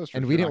big coasters,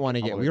 and you're we didn't not want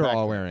to getting get. the We way were back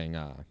all there.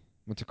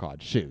 wearing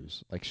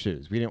shoes.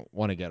 We didn't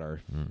want to get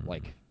our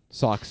like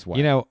socks wet.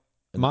 You know,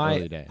 in the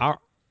early day.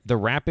 the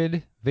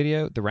Rapids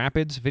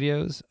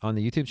videos on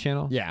the YouTube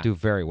channel Yeah. do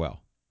very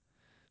well.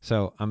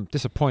 So I'm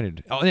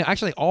disappointed. Oh, yeah,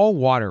 actually, all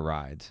water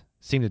rides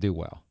seem to do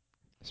well.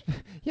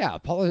 Yeah,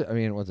 I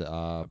mean, what's it?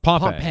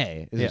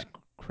 Pompeii. is Yeah. just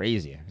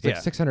crazy. It's Yeah.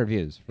 like 600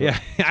 views. Yeah,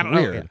 It's I don't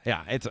weird. know.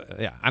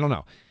 Yeah, I don't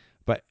know.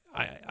 But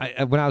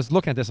I when I was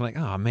looking at this, I'm like,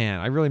 oh man,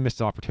 I really missed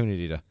the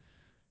opportunity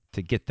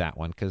to get that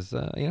one because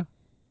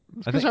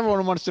Because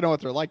everyone wants to know what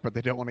they're like, but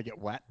they don't want to get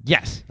wet.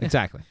 yes,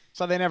 exactly.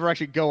 So they never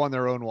actually go on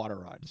their own water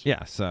rides.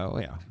 Yeah, so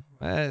yeah.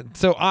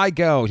 So I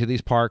go to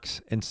these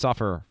parks and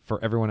suffer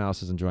for everyone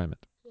else's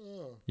enjoyment.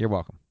 You're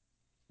welcome.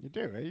 You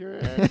do. You're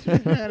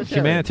humanitarian.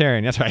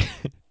 Humanitarian, that's right.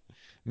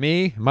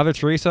 Me, Mother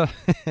Teresa,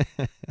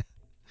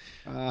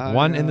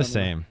 one and the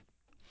same.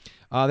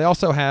 They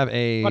also have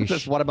a...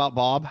 What about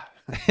Bob?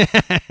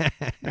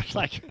 It's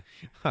like,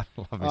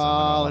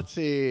 let's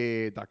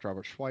see, Dr.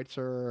 Robert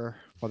Schweitzer,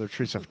 Mother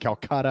Teresa of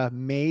Calcutta,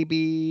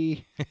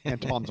 maybe,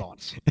 and Tom's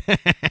aunts.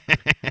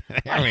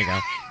 There we go.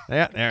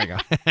 Yeah, there we go.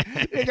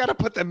 You got to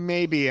put the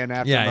maybe in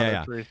after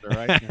Mother Teresa,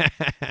 right?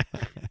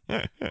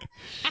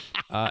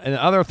 And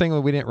the other thing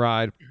that we didn't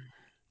ride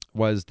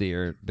was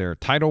their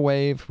tidal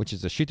wave, which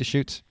is a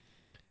shoot-to-shoots,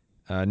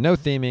 no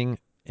theming,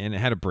 and it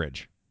had a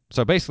bridge.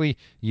 So basically,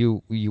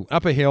 you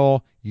up a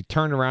hill, you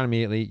turned around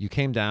immediately, you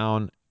came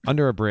down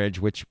under a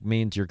bridge, which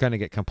means you're going to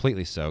get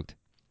completely soaked.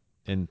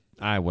 And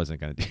I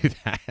wasn't going to do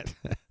that.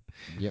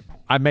 Yep.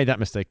 I've made that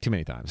mistake too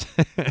many times.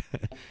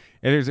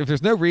 If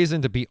there's no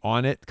reason to be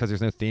on it because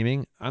there's no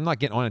theming, I'm not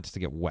getting on it just to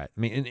get wet. I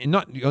mean, and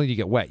not only do you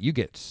get wet, you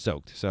get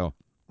soaked. So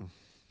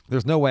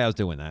there's no way I was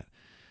doing that.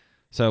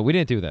 So we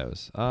didn't do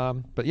those.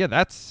 But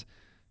yeah,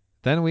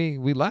 then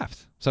we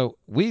left. So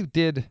we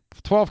did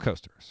 12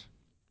 coasters.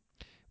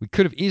 We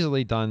could have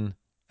easily done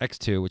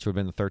X2, which would have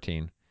been the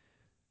 13.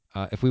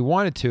 If we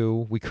wanted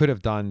to, we could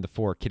have done the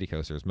 4 kiddie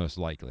coasters, most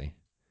likely.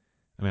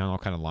 I mean, I don't know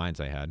what kind of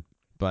lines I had,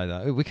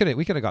 but we could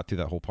have got through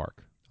that whole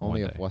park.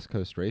 Only if West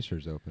Coast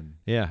Racers open.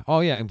 Yeah. Oh,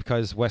 yeah, and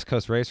because West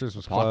Coast Racers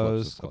was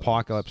closed.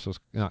 Apocalypse was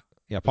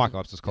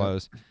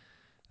closed.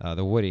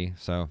 The Woody.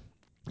 So,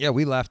 yeah,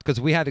 we left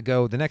because we had to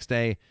go the next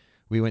day.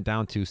 We went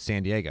down to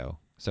San Diego,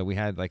 so we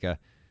had like a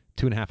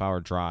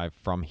 2.5-hour drive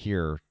from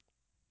here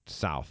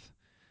south.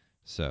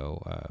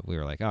 So we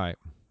were like, all right,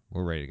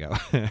 we're ready to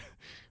go.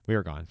 We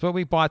were gone. So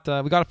we got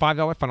a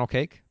 $5 funnel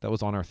cake that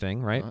was on our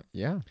thing, right?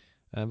 Yeah.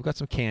 We got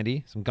some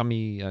candy, some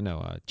gummy,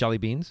 jelly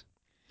beans.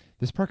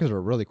 This park is a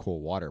really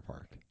cool water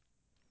park.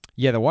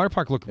 Yeah, the water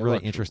park looked really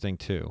interesting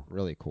too.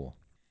 Really cool.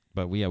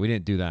 But we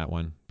didn't do that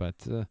one. But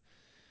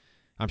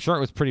I'm sure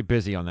it was pretty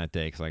busy on that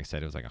day because, like I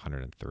said, it was like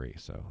 103.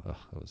 So it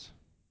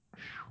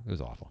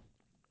was awful.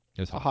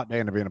 It was a hot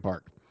day to be in a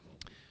park.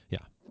 Yeah,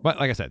 but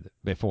like I said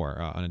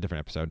before on a different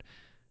episode,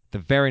 the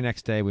very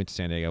next day we went to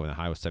San Diego and the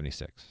high was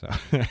 76.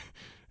 So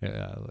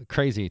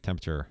crazy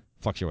temperature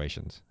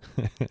fluctuations.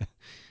 It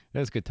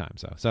was a good time.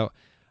 So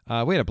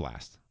we had a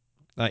blast.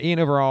 Ian,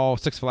 overall,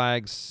 Six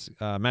Flags,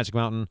 Magic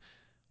Mountain,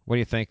 what do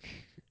you think?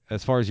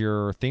 As far as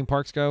your theme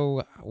parks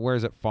go, where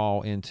does it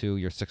fall into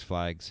your Six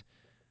Flags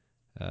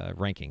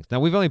rankings? Now,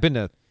 we've only been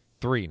to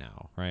 3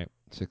 now, right?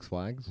 Six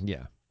Flags?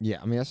 Yeah. Yeah,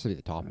 I mean, that's the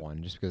top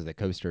one just because of the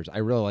coasters. I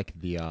really like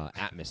the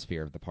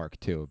atmosphere of the park,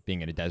 too,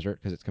 being in a desert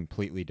because it's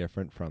completely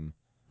different from...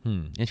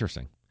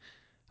 Interesting.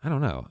 I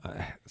don't know.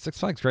 Six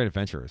Flags Great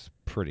Adventure is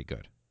pretty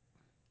good.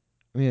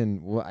 I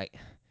mean,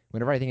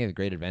 whenever I think of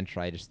Great Adventure,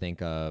 I just think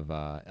of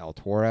El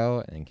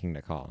Toro and King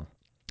Ka.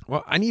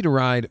 Well, I need to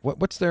ride.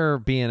 What's their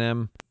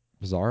B&M?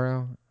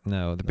 Bizarro?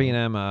 No, the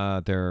B&M,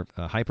 their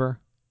Hyper.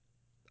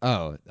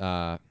 Oh,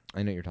 I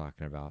know what you're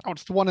talking about. Oh,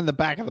 it's the one in the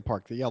back of the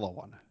park, the yellow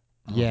one.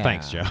 Yeah.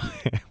 Thanks, Joe.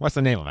 What's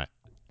the name of it?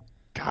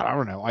 God, I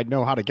don't know. I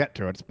know how to get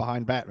to it. It's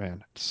behind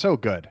Batman. It's so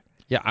good.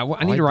 Yeah,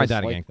 I need to ride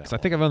that again because I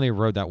think I've only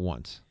rode that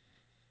once.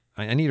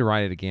 I need to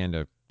ride it again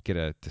to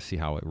to see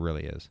how it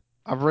really is.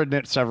 I've ridden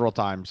it several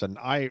times, and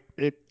I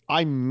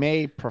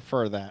may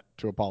prefer that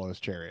to Apollo's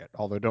Chariot,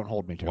 although don't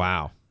hold me to it.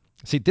 Wow.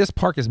 See, this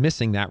park is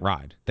missing that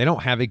ride. They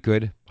don't have a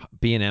good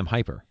B&M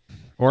Hyper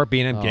or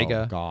B&M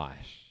Giga. Oh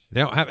gosh, they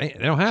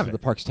don't have it. The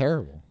park's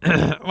terrible.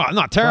 Well,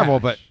 not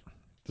terrible, but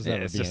does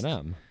that have a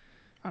B&M?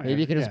 Oh,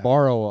 Maybe you can just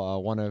borrow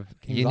one of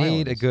King's You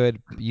need Islands. a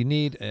good. You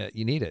need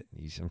it.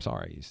 I'm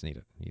sorry, you just need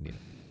it. You need it.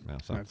 Well,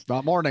 so. It's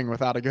not morning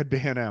without a good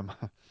B&M.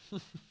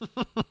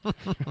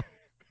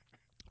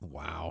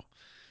 Wow.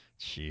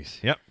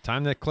 Jeez. Yep.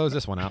 Time to close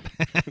this one out.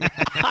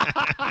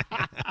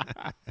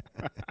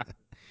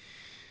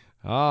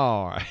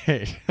 All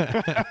right.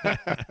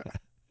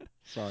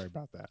 Sorry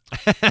about that.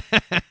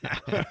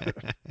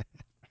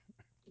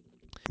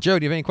 Joe,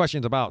 do you have any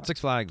questions about Six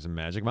Flags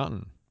Magic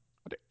Mountain?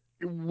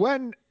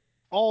 When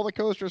all the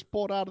coasters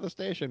pulled out of the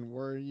station,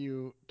 were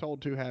you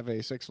told to have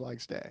a Six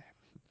Flags day?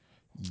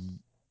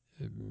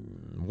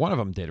 One of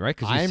them did, right?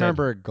 I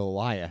remember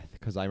Goliath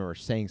because I remember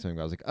saying something.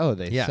 I was like, "Oh,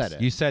 they said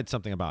it." You said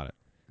something about it.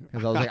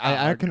 Because I was like,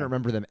 I couldn't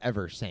remember them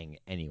ever saying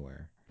it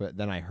anywhere, but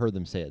then I heard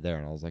them say it there,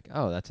 and I was like,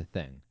 "Oh, that's a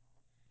thing."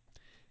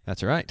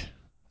 That's right.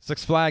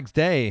 Six Flags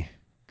Day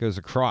goes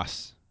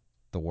across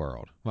the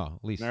world. Well,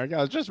 at least there you go.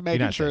 I was just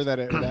making sure that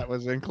that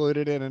was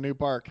included in a new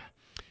park.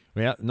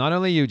 Yeah, not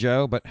only you,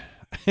 Joe, but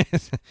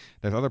there's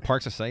other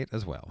parks of sight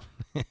as well.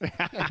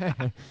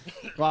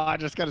 Well, I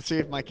just got to see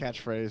if my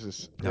catchphrase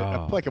is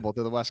applicable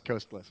to the West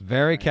Coast list.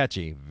 Very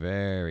catchy.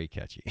 Very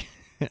catchy.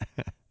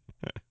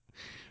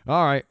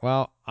 All right.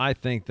 Well, I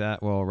think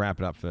that will wrap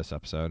it up for this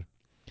episode.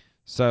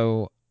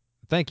 So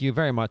thank you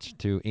very much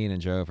to Ian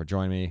and Joe for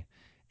joining me.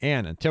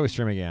 And until we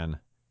stream again,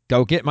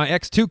 go get my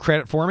X2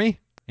 credit for me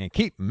and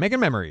keep making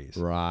memories.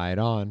 Right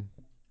on.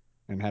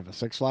 And have a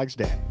Six Flags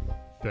day.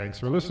 Thanks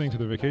for listening to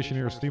the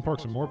Vacationers, Theme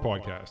Parks, and More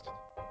podcast.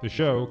 The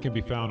show can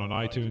be found on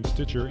iTunes,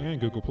 Stitcher, and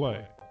Google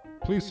Play.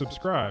 Please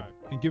subscribe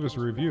and give us a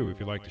review if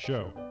you like the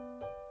show.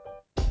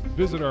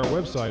 Visit our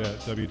website at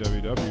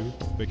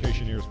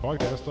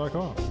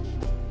www.vacationerspodcast.com.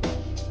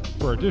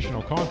 For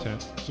additional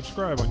content,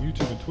 subscribe on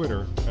YouTube and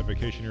Twitter at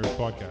Vacationers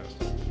Podcast.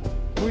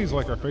 Please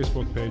like our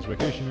Facebook page,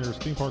 Vacationers,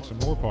 Theme Parks,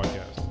 and More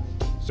podcast.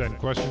 Send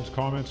questions,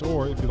 comments,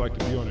 or if you'd like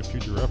to be on a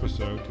future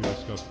episode to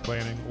discuss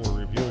planning or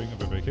reviewing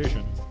of a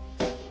vacation,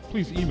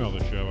 please email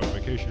the show at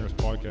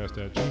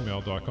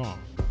vacationerspodcast@gmail.com.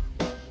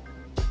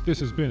 This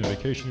has been a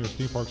Vacationers,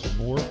 Theme Parks, and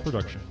More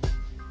production.